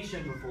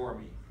abomination before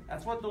me.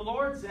 That's what the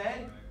Lord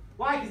said.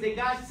 Why? Because they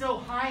got so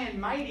high and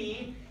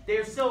mighty.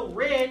 They're so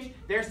rich.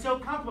 They're so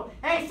comfortable.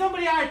 Hey,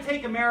 somebody ought to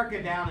take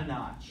America down a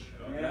notch.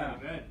 Yeah.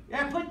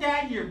 Yeah, put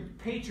that in your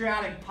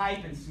patriotic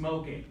pipe and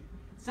smoke it.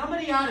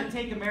 Somebody ought to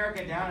take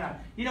America down.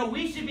 You know,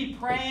 we should be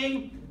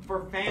praying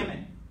for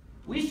famine.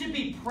 We should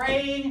be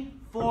praying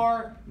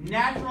for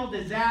natural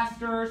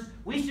disasters.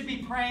 We should be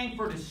praying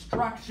for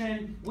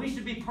destruction. We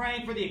should be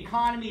praying for the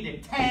economy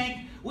to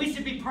tank. We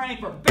should be praying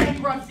for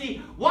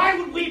bankruptcy. Why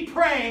would we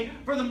pray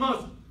for the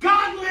most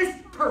godless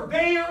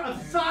purveyor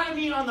of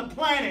sodomy on the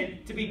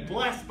planet to be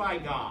blessed by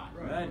God?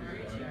 Right.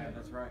 Yeah,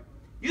 that's right.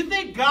 You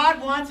think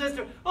God wants us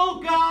to, oh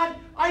God,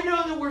 I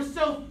know that we're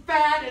so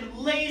fat and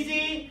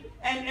lazy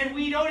and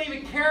we don't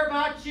even care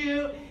about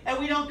you and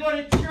we don't go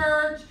to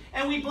church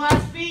and we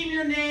blaspheme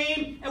your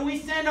name and we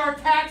send our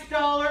tax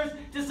dollars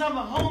to some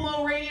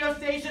homo radio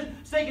station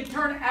so they can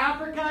turn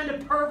Africa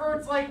into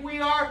perverts like we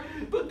are.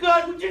 But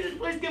God, would you just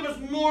please give us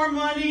more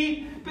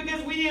money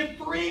because we need a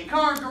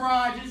 3-car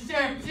garage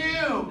instead of 2.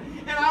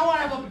 And I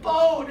want to have a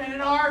boat and an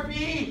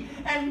RV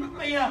and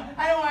you know,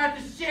 I don't want to have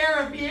to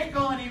share a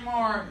vehicle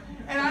anymore.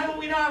 And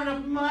we don't have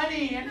enough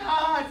money and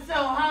oh, it's so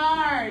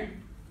hard.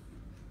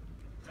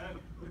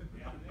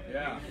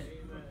 Yeah.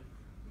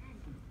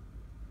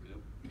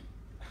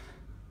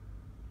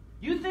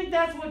 You think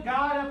that's what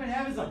God up in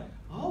heaven is like?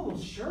 Oh, well,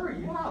 sure,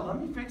 yeah,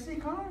 let me fix the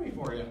economy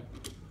for you.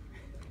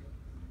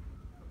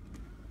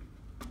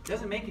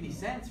 Doesn't make any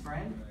sense,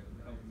 friend.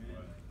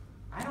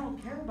 I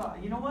don't care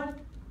about, you know what?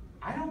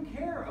 I don't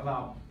care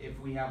about if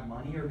we have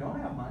money or don't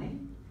have money.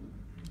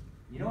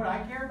 You know what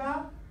I care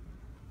about?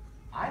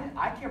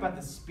 I care about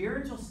the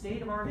spiritual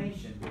state of our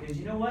nation. Because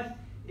you know what?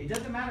 It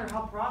doesn't matter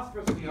how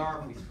prosperous we are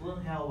if we split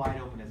hell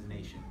wide open as a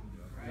nation.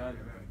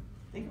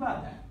 Think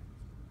about that.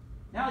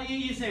 Now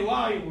you say,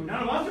 well,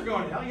 none of us are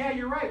going to hell. Yeah,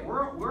 you're right.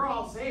 We're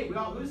all saved.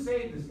 Who's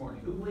saved this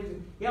morning? Who believes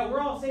it? Yeah,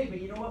 we're all saved.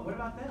 But you know what? What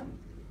about them?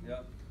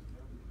 Yep.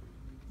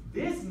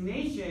 This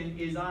nation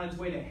is on its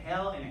way to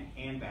hell in a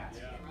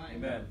handbasket. Yeah.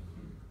 Amen.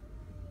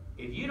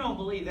 If you don't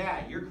believe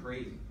that, you're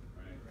crazy.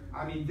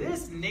 I mean,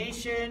 this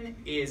nation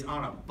is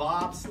on a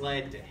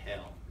bobsled to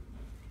hell.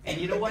 And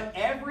you know what?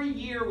 Every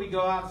year we go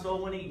out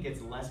soul winning, it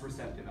gets less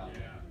receptive out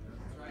there.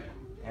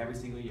 Every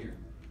single year.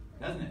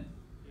 Doesn't it?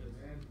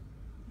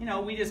 You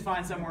know, we just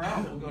find somewhere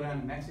else. We'll go down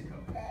to Mexico.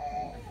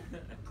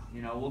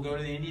 You know, we'll go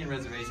to the Indian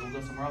reservation.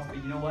 We'll go somewhere else. But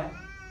you know what?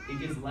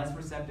 It gets less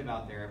receptive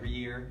out there every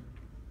year.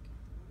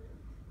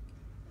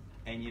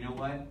 And you know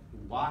what?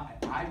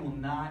 I will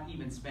not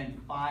even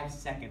spend 5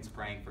 seconds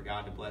praying for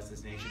God to bless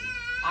this nation.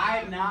 I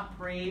have not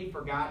prayed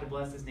for God to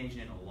bless this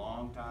nation in a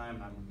long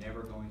time. I'm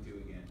never going to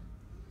again.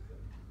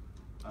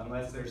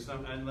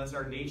 Unless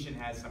our nation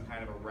has some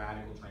kind of a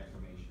radical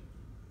transformation.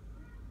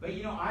 But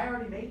you know, I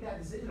already made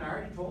that decision. I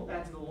already told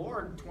that to the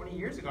Lord 20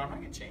 years ago. I'm not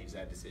going to change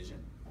that decision.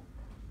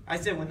 I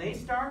said, when they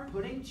start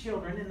putting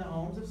children in the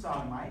homes of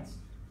sodomites,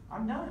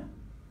 I'm done.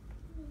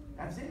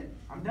 That's it.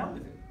 I'm done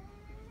with it.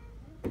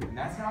 And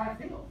that's how I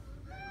feel.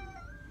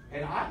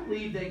 And I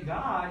believe that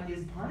God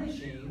is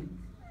punishing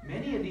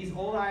many of these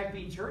old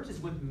IFB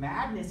churches with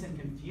madness and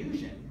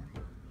confusion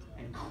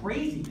and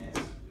craziness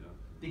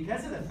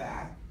because of the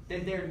fact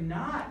that they're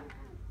not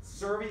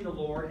serving the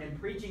Lord and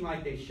preaching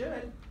like they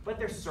should, but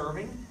they're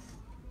serving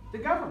the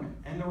government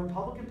and the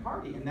Republican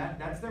Party, and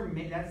that's their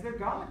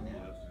God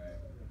now.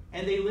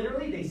 And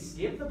they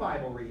skip the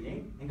Bible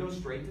reading and go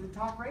straight to the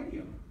talk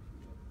radio.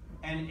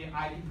 And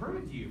I can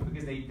prove it to you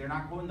because they're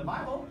not quoting the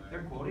Bible,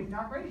 they're quoting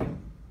talk radio.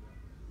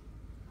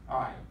 All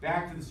right,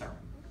 back to the sermon.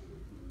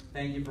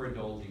 Thank you for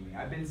indulging me.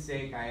 I've been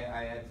sick.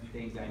 I had some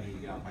things I need to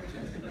get off my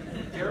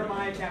chest.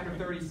 Jeremiah chapter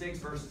 36,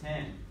 verse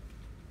 10.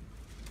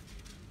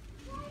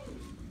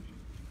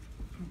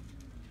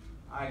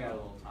 I got a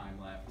little time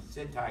left.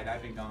 Sit tight.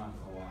 I've been gone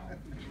for a while.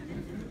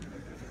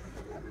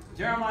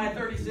 Jeremiah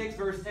 36,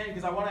 verse 10,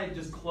 because I want to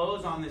just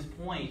close on this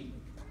point.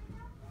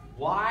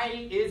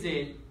 Why is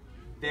it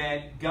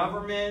that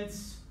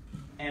governments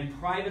and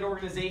private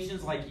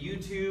organizations like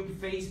YouTube,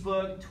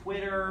 Facebook,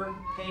 Twitter,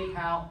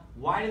 PayPal,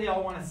 why do they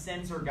all want to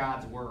censor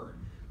God's word?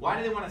 Why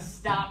do they want to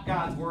stop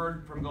God's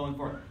word from going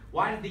forward?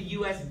 Why does the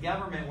U.S.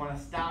 government want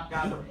to stop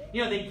God's word?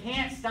 You know, they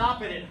can't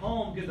stop it at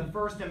home because the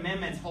First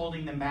Amendment's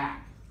holding them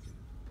back.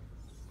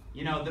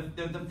 You know,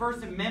 the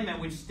First Amendment,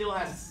 which still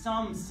has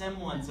some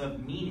semblance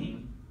of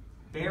meaning,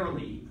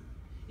 barely,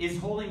 is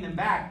holding them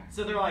back.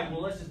 So they're like,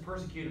 well, let's just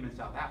persecute them in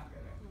South Africa.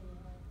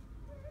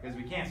 Because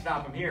we can't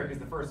stop them here because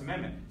the First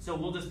Amendment. So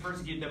we'll just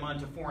persecute them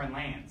unto foreign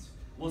lands.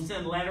 We'll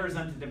send letters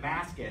unto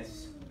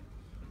Damascus.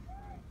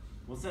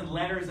 We'll send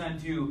letters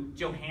unto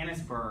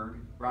Johannesburg,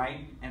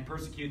 right? And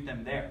persecute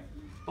them there.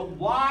 But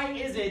why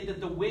is it that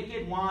the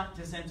wicked want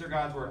to censor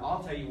God's word?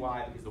 I'll tell you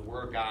why. Because the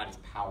word of God is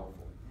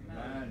powerful.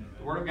 Amen.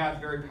 The word of God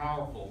is very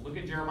powerful. Look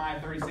at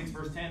Jeremiah 36,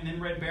 verse 10. Then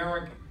read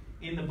Baruch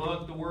in the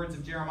book the words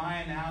of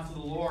Jeremiah in the house of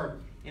the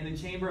Lord, in the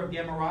chamber of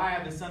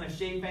Gemariah, the son of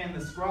Shaphan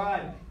the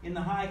scribe, in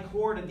the high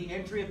court at the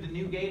entry of the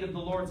new gate of the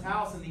Lord's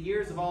house, in the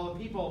ears of all the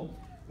people.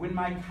 When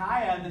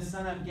Micaiah, the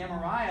son of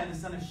Gemariah, the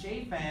son of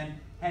Shaphan,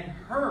 had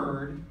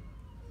heard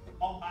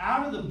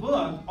out of the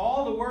book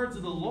all the words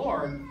of the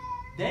Lord,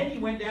 Then he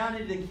went down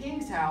into the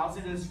king's house,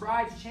 into the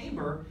scribe's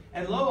chamber,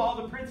 and lo, all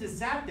the princes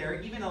sat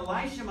there, even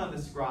Elishama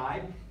the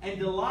scribe, and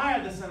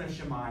Delaiah the son of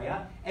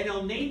Shemaiah, and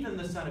Elnathan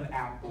the son of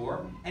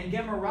Achbor, and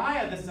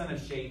Gemariah the son of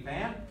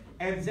Shaphan,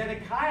 and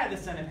Zedekiah the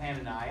son of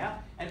Hananiah,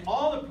 and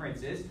all the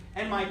princes.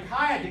 And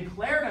Micaiah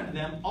declared unto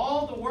them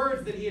all the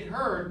words that he had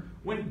heard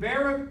when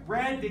Baruch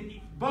read the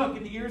book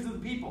in the ears of the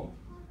people.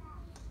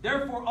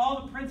 Therefore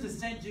all the princes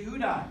sent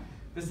Jehudi,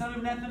 the son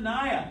of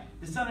Nethaniah,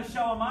 the son of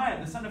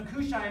Shelemiah, the son of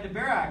Cushai, unto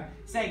Baruch,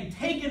 saying,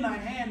 Take in thy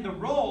hand the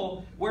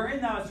roll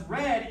wherein thou hast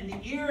read in the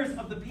ears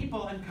of the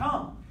people, and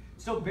come.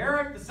 So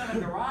Baruch, the son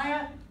of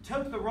Neriah,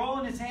 took the roll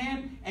in his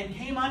hand, and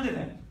came unto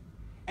them.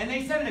 And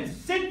they said to him,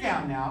 Sit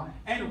down now,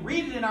 and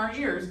read it in our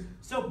ears.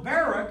 So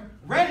Baruch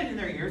read it in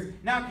their ears.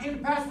 Now it came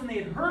to pass, when they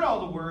had heard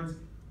all the words,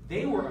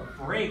 they were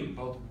afraid,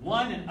 both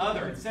one and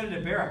other, and said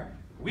unto Baruch,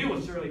 We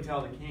will surely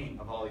tell the king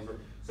of all these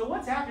words. So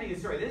what's happening in the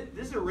story?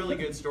 This is a really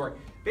good story.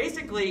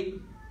 Basically,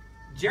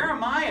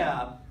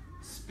 Jeremiah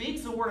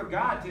speaks the word of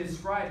God to his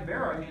scribe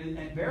Baruch,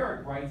 and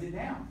Baruch writes it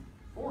down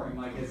for him,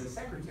 like as a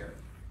secretary.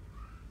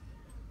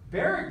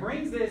 Baruch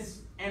brings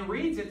this and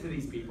reads it to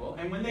these people,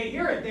 and when they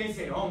hear it, they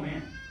say, Oh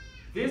man,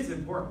 this is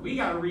important. We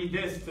got to read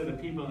this to the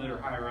people that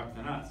are higher up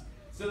than us.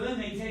 So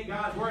then they take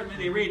God's word and then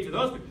they read it to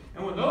those people.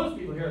 And when those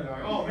people hear it, they're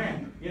like, oh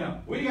man,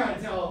 we got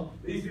to tell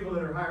these people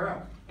that are higher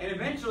up. And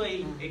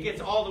eventually it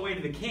gets all the way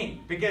to the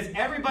king, because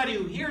everybody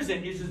who hears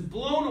it is just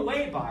blown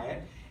away by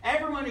it.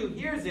 Everyone who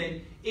hears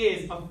it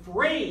is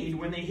afraid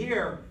when they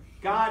hear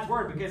God's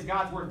word, because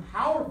God's word is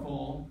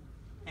powerful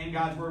and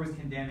God's word was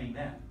condemning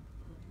them.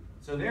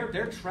 So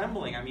they're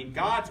trembling. I mean,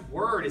 God's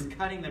word is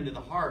cutting them to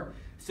the heart,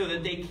 so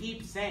that they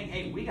keep saying,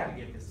 hey, we got to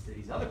get this to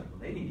these other people.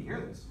 They need to hear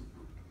this.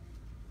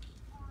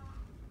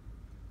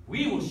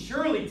 We will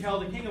surely tell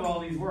the king of all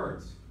these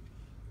words.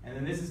 And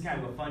then this is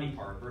kind of a funny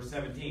part, verse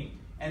 17.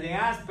 And they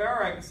asked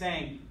Baruch,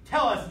 saying,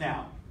 Tell us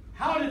now,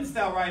 how didst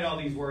thou write all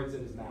these words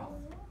in his mouth?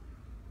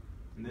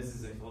 And this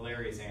is a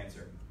hilarious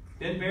answer.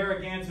 Then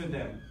Baruch answered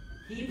them,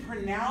 He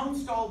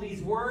pronounced all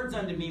these words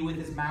unto me with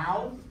his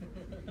mouth,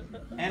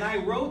 and I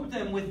wrote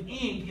them with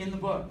ink in the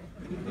book.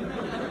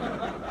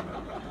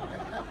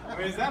 I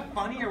mean, is that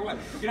funny or what?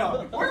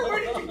 Where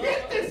did you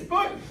get this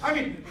book? I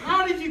mean,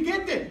 how did you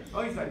get this?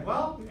 Oh, he's like,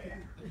 well,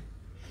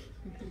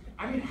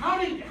 I mean, how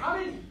did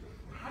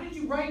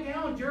you write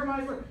down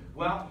Jeremiah's word?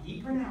 Well,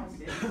 he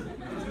pronounced it with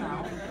his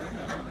mouth.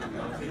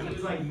 So he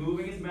was like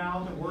moving his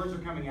mouth and words were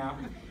coming out.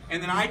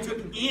 And then I took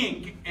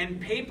ink and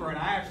paper and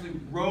I actually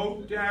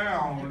wrote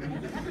down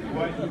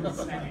what he was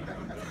saying.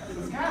 So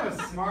it's kind of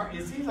a smart,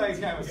 it seems like it's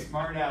kind of a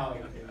smart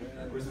aleck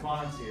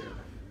response here.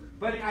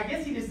 But I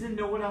guess he just didn't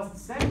know what else to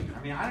say.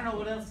 I mean, I don't know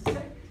what else to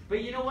say.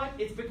 But you know what?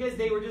 It's because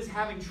they were just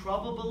having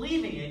trouble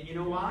believing it. You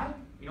know why?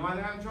 You know why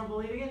they're having trouble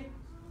believing it?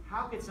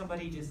 How could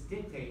somebody just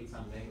dictate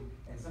something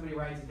and somebody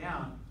writes it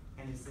down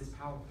and it's this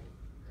powerful?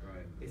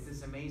 Right. It's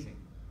this amazing.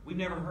 We've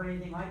never heard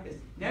anything like this.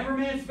 Never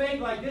man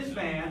spake like this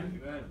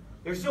man. Amen.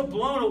 They're so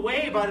blown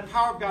away by the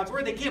power of God's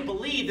word. They can't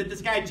believe that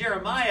this guy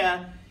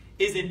Jeremiah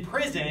is in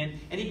prison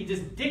and he can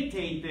just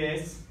dictate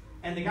this,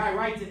 and the guy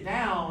writes it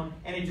down,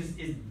 and it just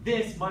is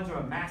this much of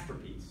a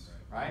masterpiece.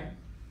 Right?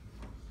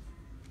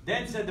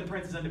 Then said the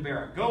princes unto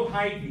Baruch, Go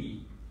hide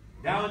thee,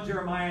 thou and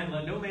Jeremiah, and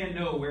let no man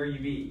know where ye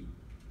be.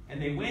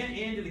 And they went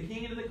into the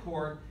king into the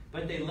court,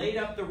 but they laid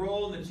up the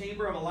roll in the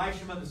chamber of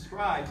Elishama the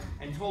scribe,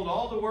 and told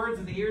all the words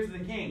in the ears of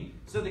the king.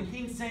 So the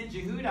king sent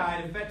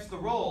Jehudi to fetch the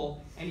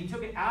roll, and he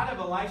took it out of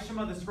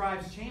Elishama the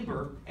scribe's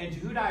chamber, and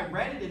Jehudi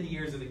read it in the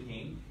ears of the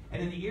king,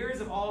 and in the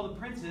ears of all the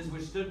princes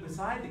which stood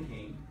beside the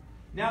king.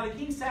 Now the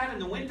king sat in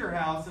the winter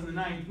house in the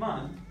 9th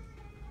month.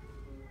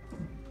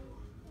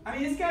 I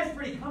mean, this guy's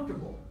pretty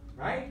comfortable,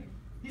 right?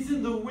 He's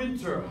in the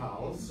winter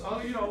house.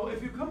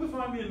 If you come to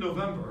find me in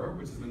November,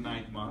 which is the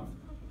 9th month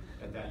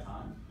at that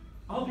time,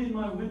 I'll be in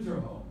my winter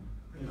home.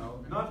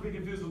 Not to be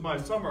confused with my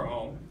summer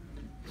home.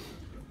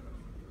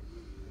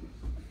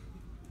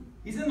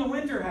 He's in the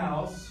winter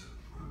house,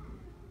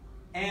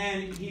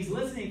 and he's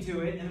listening to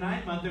it. In the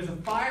 9th month, there's a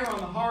fire on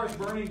the hearth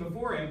burning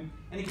before him.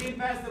 And it came to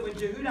pass that when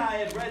Jehudi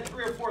had read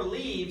 3 or 4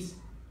 leaves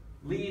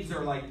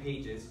are like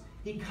pages,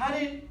 he cut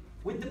it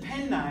with the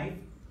penknife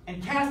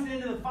and cast it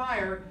into the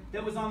fire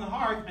that was on the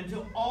hearth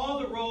until all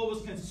the roll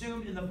was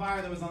consumed in the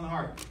fire that was on the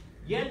hearth.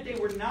 Yet they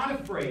were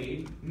not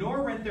afraid,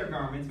 nor rent their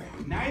garments,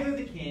 neither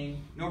the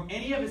king, nor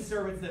any of his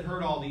servants that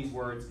heard all these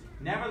words.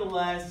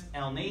 Nevertheless,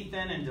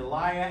 Elnathan and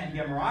Delaiah and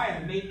Gemariah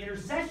had made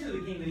intercession to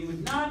the king that he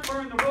would not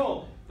burn the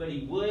roll, but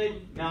he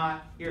would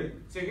not hear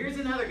them. So here's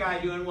another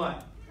guy doing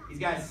what? He's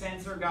got to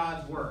censor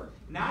God's word.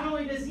 Not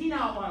only does he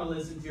not want to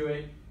listen to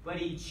it, but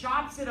he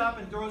chops it up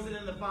and throws it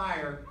in the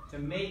fire to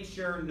make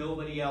sure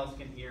nobody else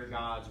can hear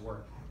God's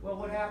word. Well,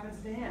 what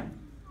happens to him?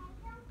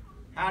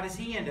 How does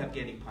he end up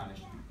getting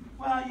punished?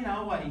 Well, you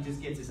know what? He just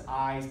gets his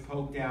eyes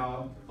poked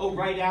out. Oh,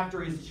 right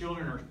after his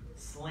children are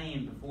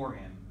slain before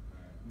him.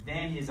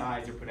 Then his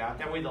eyes are put out.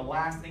 That way the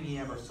last thing he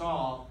ever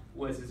saw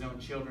was his own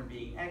children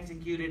being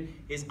executed.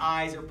 His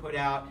eyes are put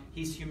out.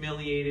 He's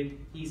humiliated.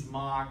 He's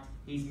mocked.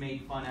 He's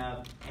made fun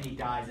of. And he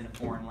dies in a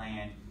foreign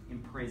land,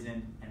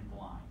 imprisoned and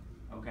blind.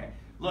 Okay.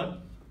 Look,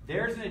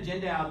 there's an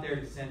agenda out there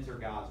to censor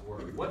God's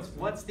word.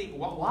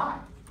 Why?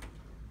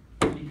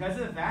 Because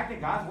of the fact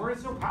that God's word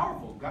is so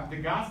powerful. The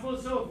gospel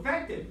is so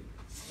effective.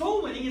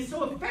 Soul winning is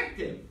so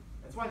effective.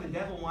 That's why the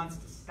devil wants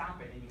to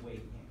stop it any way he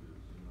can.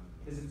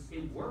 Because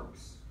it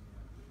works.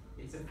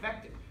 It's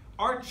effective.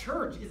 Our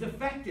church is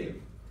effective.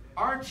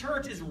 Our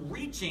church is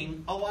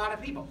reaching a lot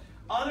of people.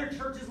 Other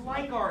churches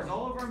like ours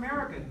all over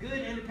America, good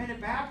independent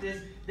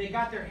Baptists, they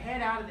got their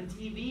head out of the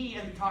TV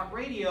and the talk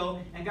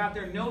radio and got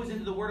their nose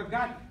into the Word of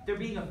God. They're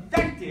being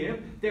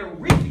effective. They're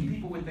reaching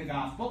people with the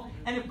gospel.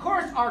 And of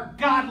course, our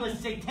godless,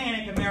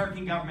 satanic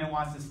American government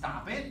wants to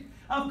stop it.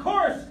 Of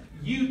course,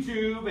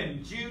 YouTube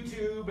and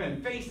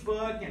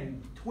Facebook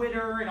and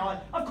Twitter and all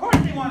that. Of course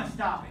they want to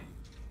stop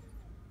it.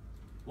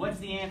 What's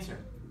the answer?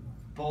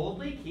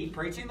 Boldly keep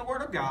preaching the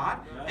Word of God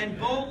and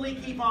boldly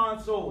keep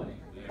on soul winning.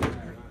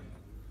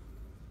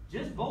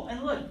 Just bold.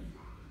 And look,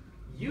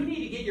 you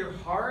need to get your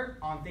heart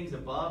on things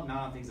above, not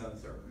on things on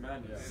the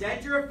earth.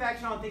 Set your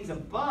affection on things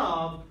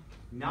above,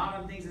 not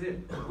on things of this.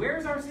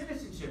 Where's our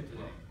citizenship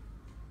today?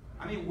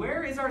 I mean,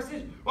 where is our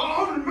citizenship? Well,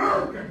 I'm an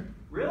American.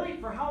 Really?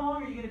 For how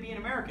long are you going to be an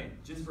American?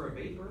 Just for a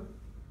vapor?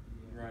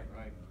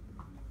 Right.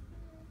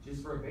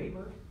 Just for a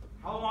vapor?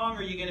 How long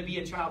are you going to be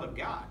a child of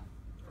God?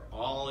 For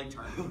all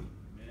eternity.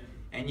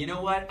 And you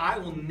know what? I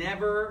will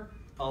never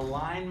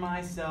align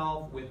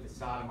myself with the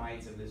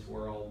sodomites of this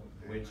world,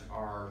 which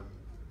are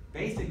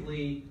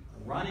basically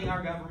running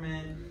our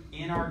government,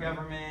 in our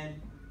government,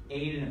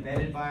 aided and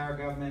abetted by our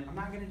government. I'm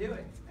not going to do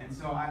it. And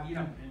so,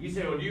 you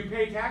say, well, do you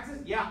pay taxes?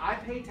 Yeah, I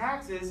pay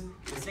taxes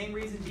the same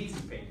reason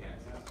Jesus paid taxes.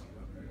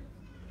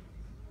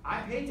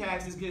 I pay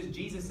taxes because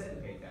Jesus said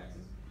to pay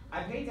taxes.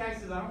 I pay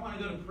taxes. I don't want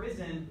to go to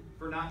prison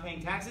for not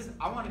paying taxes.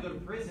 I want to go to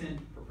prison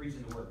for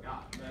preaching the Word of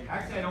God.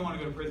 Actually, I don't want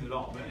to go to prison at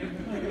all.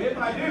 But if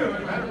I do,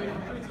 it better be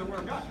for preaching the Word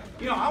of God.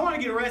 I want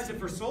to get arrested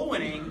for soul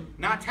winning,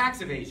 not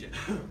tax evasion.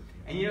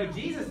 And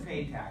Jesus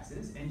paid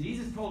taxes, and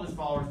Jesus told his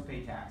followers to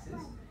pay taxes.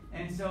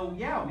 And so,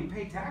 yeah, we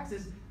pay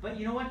taxes. But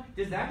you know what?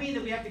 Does that mean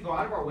that we have to go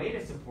out of our way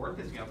to support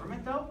this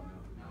government, though?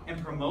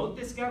 And promote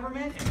this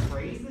government, and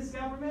praise this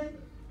government,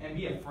 and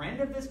be a friend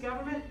of this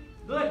government?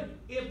 Look,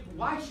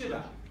 why should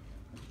I?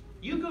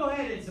 You go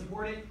ahead and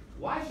support it.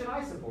 Why should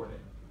I support it?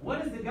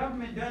 What has the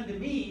government done to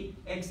me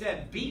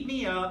except beat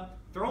me up,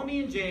 throw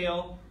me in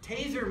jail,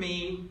 taser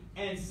me,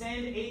 and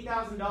send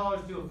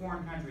 $8,000 to a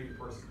foreign country to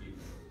persecute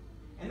me?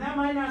 And that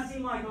might not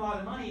seem like a lot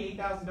of money,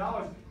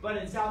 $8,000, but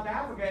in South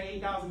Africa,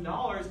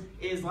 $8,000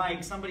 is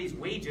like somebody's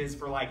wages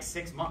for like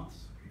 6 months.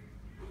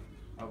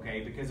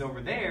 Okay, because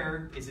over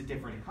there is a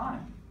different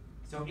economy.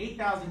 So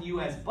 8,000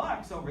 US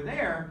bucks over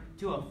there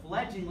to a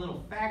fledgling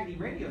little faggoty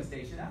radio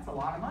station, that's a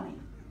lot of money.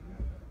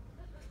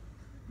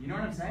 You know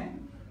what I'm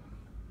saying?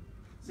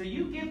 So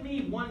you give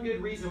me one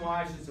good reason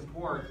why I should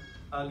support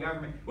a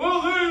government.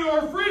 Well, then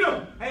our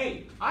freedom.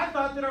 Hey, I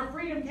thought that our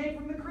freedom came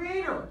from the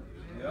Creator.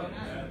 Yep.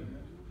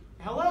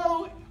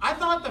 Hello? I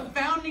thought the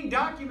founding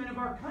document of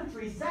our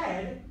country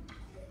said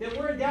that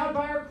we're endowed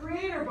by our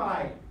Creator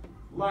by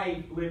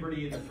life,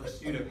 liberty, and the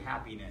pursuit of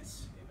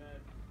happiness.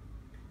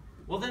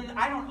 Well, then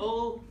I don't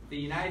owe the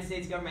United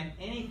States government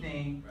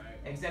anything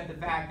except the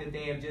fact that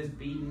they have just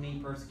beaten me,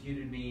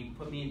 persecuted me,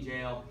 put me in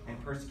jail,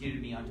 and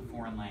persecuted me unto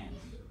foreign lands.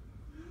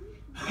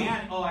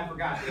 And, I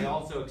forgot, they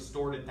also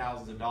extorted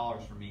thousands of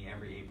dollars from me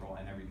every April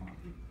and every month.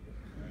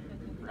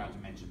 Forgot to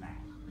mention that.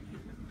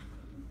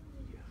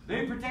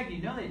 They protected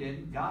you. No, they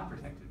didn't. God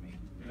protected me.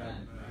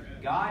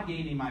 God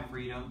gave me my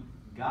freedom.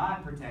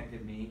 God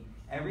protected me.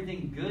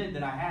 Everything good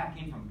that I have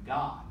came from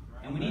God.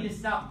 And we need to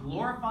stop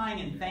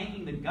glorifying and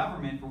thanking the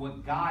government for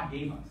what God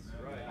gave us.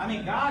 I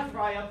mean, God's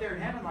probably up there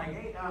in heaven like,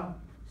 hey,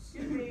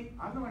 excuse me,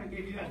 I'm the one who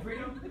gave you that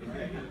freedom.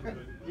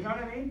 You know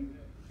what I mean?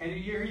 And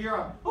you're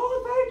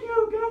thank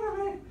you,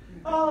 government.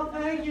 Oh,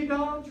 thank you,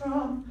 Donald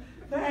Trump.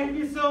 Thank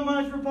you so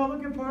much,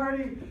 Republican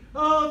Party.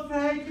 Oh,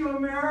 thank you,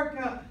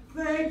 America.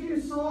 Thank you,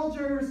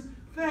 soldiers.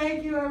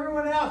 Thank you,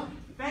 everyone else.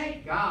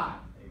 Thank God.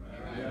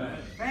 Amen.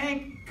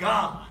 Thank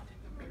God.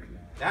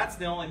 That's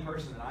the only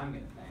person that I'm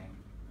going to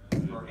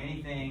thank for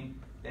anything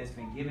that's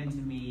been given to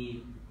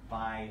me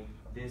by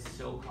this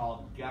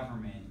so-called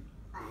government.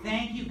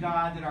 Thank you,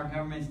 God, that our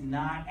government's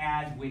not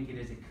as wicked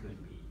as it could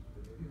be.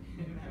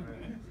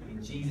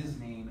 In Jesus'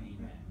 name,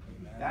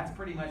 amen. That's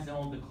pretty much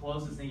the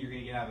closest thing you're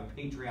going to get out of a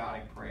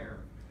patriotic prayer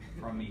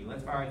from me.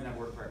 Let's bow our heads in that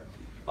word of prayer.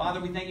 Father,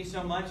 we thank you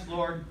so much,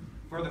 Lord,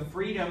 for the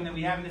freedom that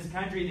we have in this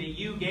country that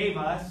you gave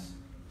us.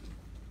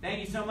 Thank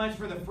you so much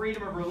for the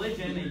freedom of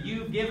religion that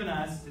you've given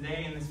us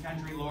today in this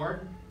country,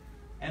 Lord.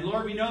 And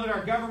Lord, we know that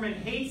our government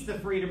hates the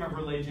freedom of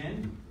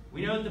religion.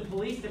 We know that the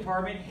police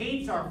department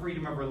hates our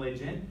freedom of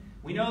religion.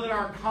 We know that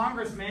our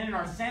congressmen and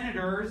our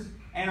senators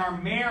and our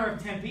mayor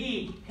of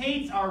Tempe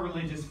hates our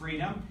religious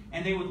freedom,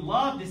 and they would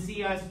love to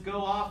see us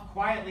go off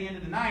quietly into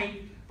the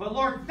night. But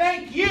Lord,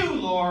 thank you,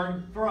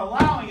 Lord, for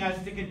allowing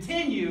us to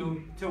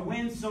continue to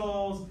win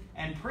souls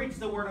and preach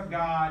the Word of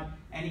God,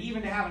 and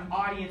even to have an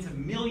audience of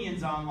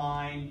millions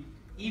online,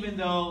 even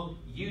though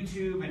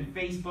YouTube and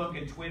Facebook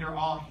and Twitter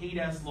all hate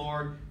us,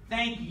 Lord.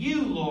 Thank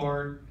you,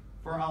 Lord,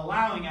 for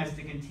allowing us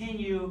to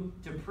continue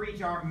to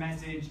preach our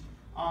message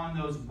on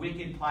those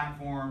wicked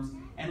platforms.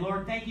 And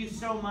Lord, thank you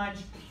so much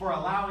for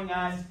allowing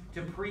us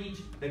to preach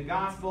the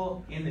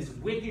gospel in this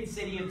wicked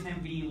city of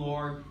Tempe,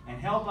 Lord, and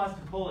help us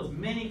to pull as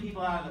many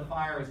people out of the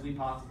fire as we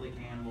possibly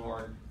can,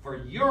 Lord, for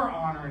your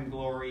honor and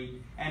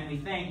glory. And we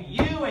thank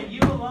you and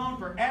you alone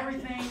for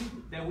everything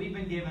that we've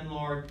been given,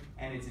 Lord.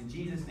 And it's in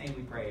Jesus' name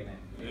we pray, amen.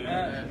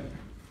 Amen.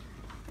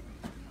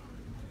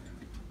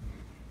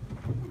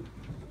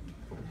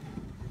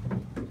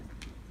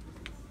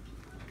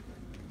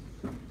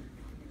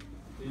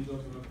 Please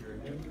open up your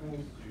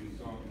hymnals to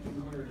Psalm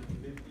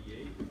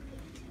 258.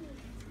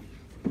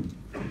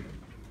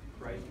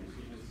 Christ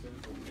received his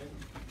sinful men.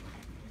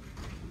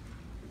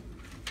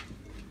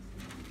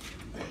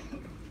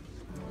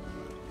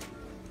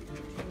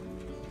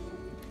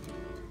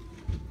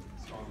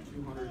 Psalm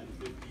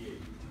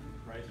 258.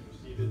 Christ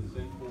received his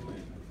sinful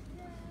men.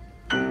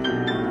 All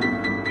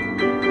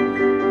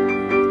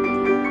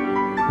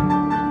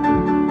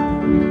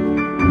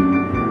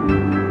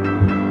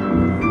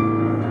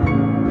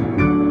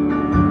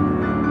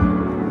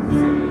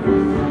the labor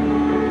of the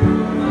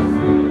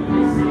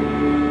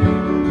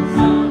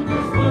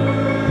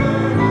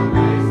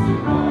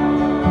fall.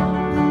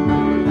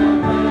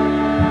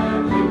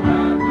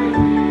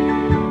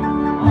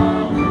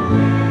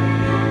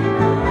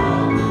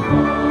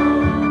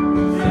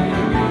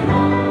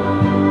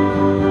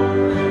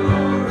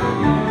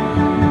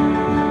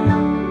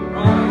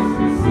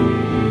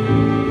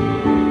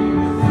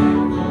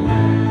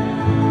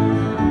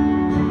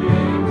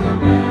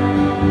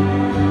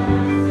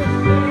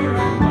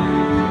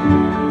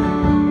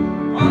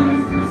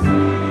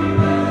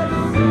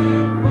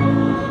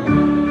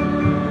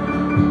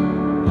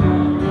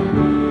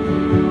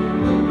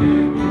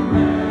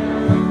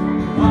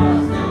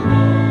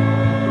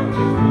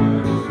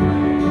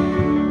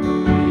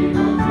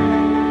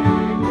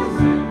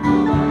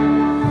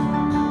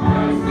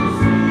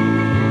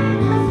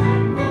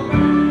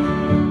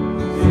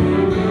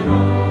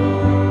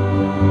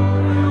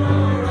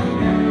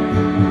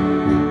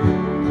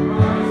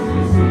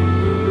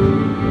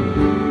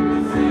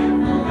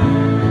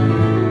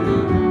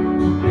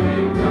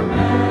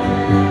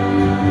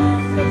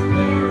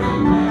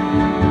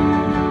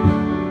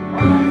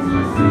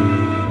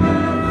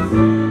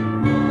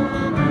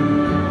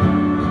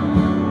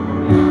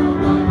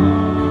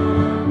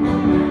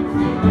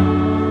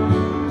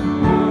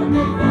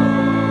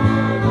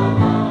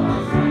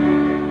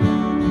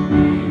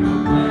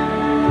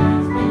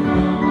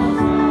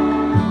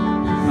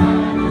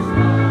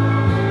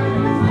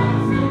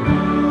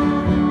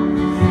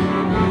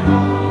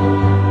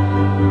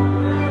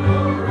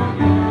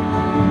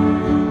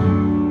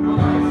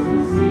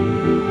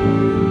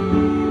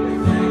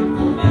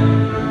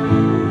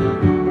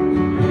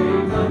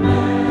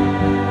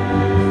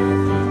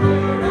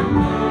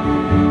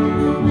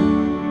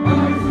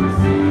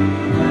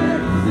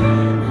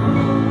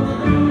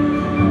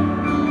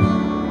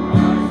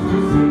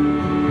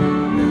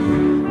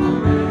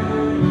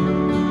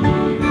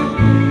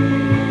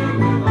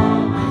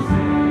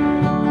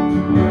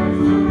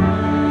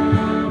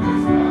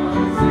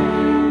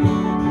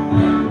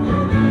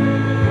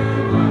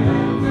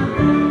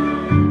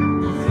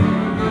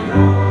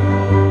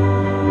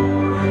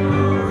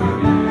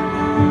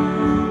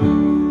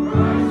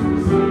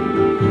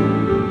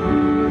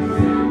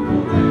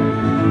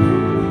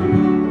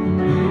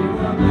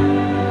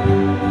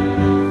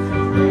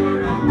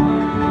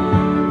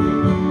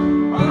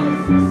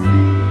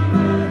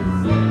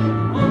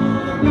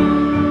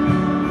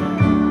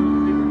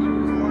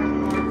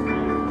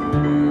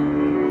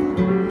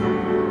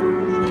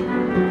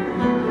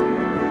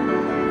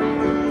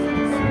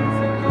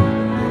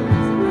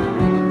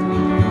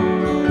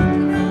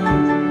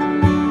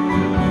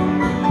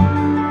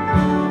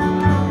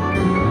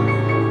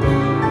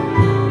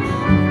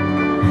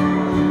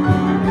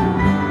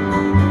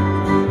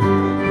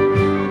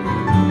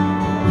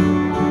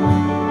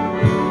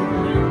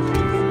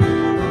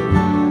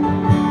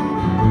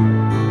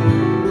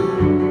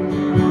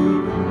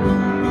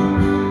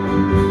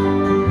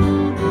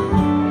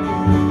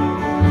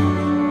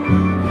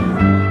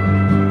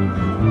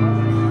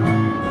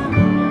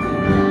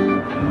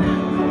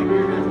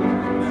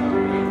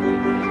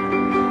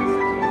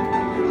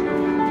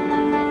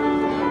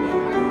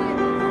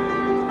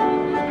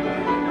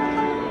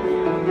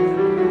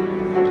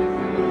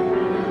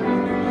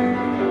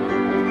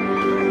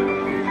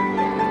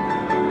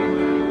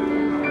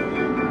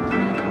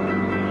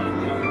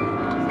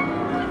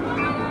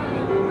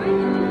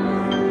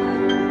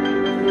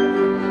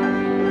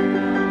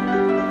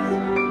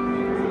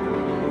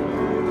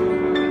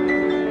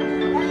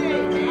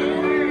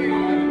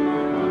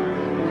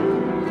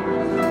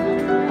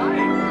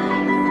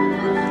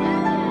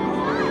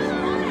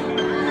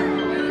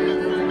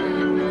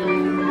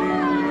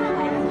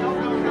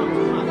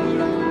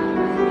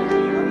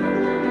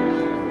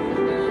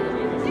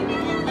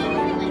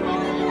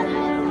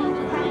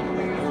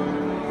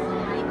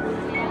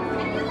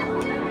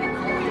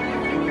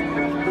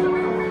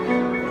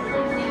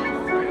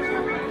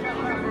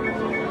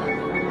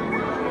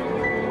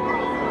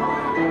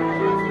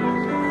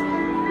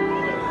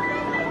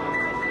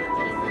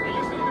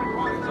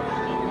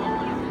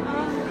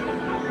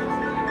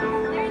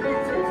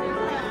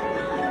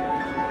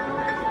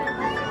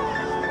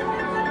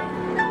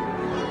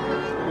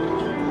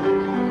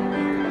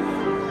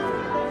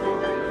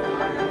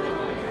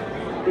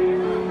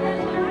 Amen.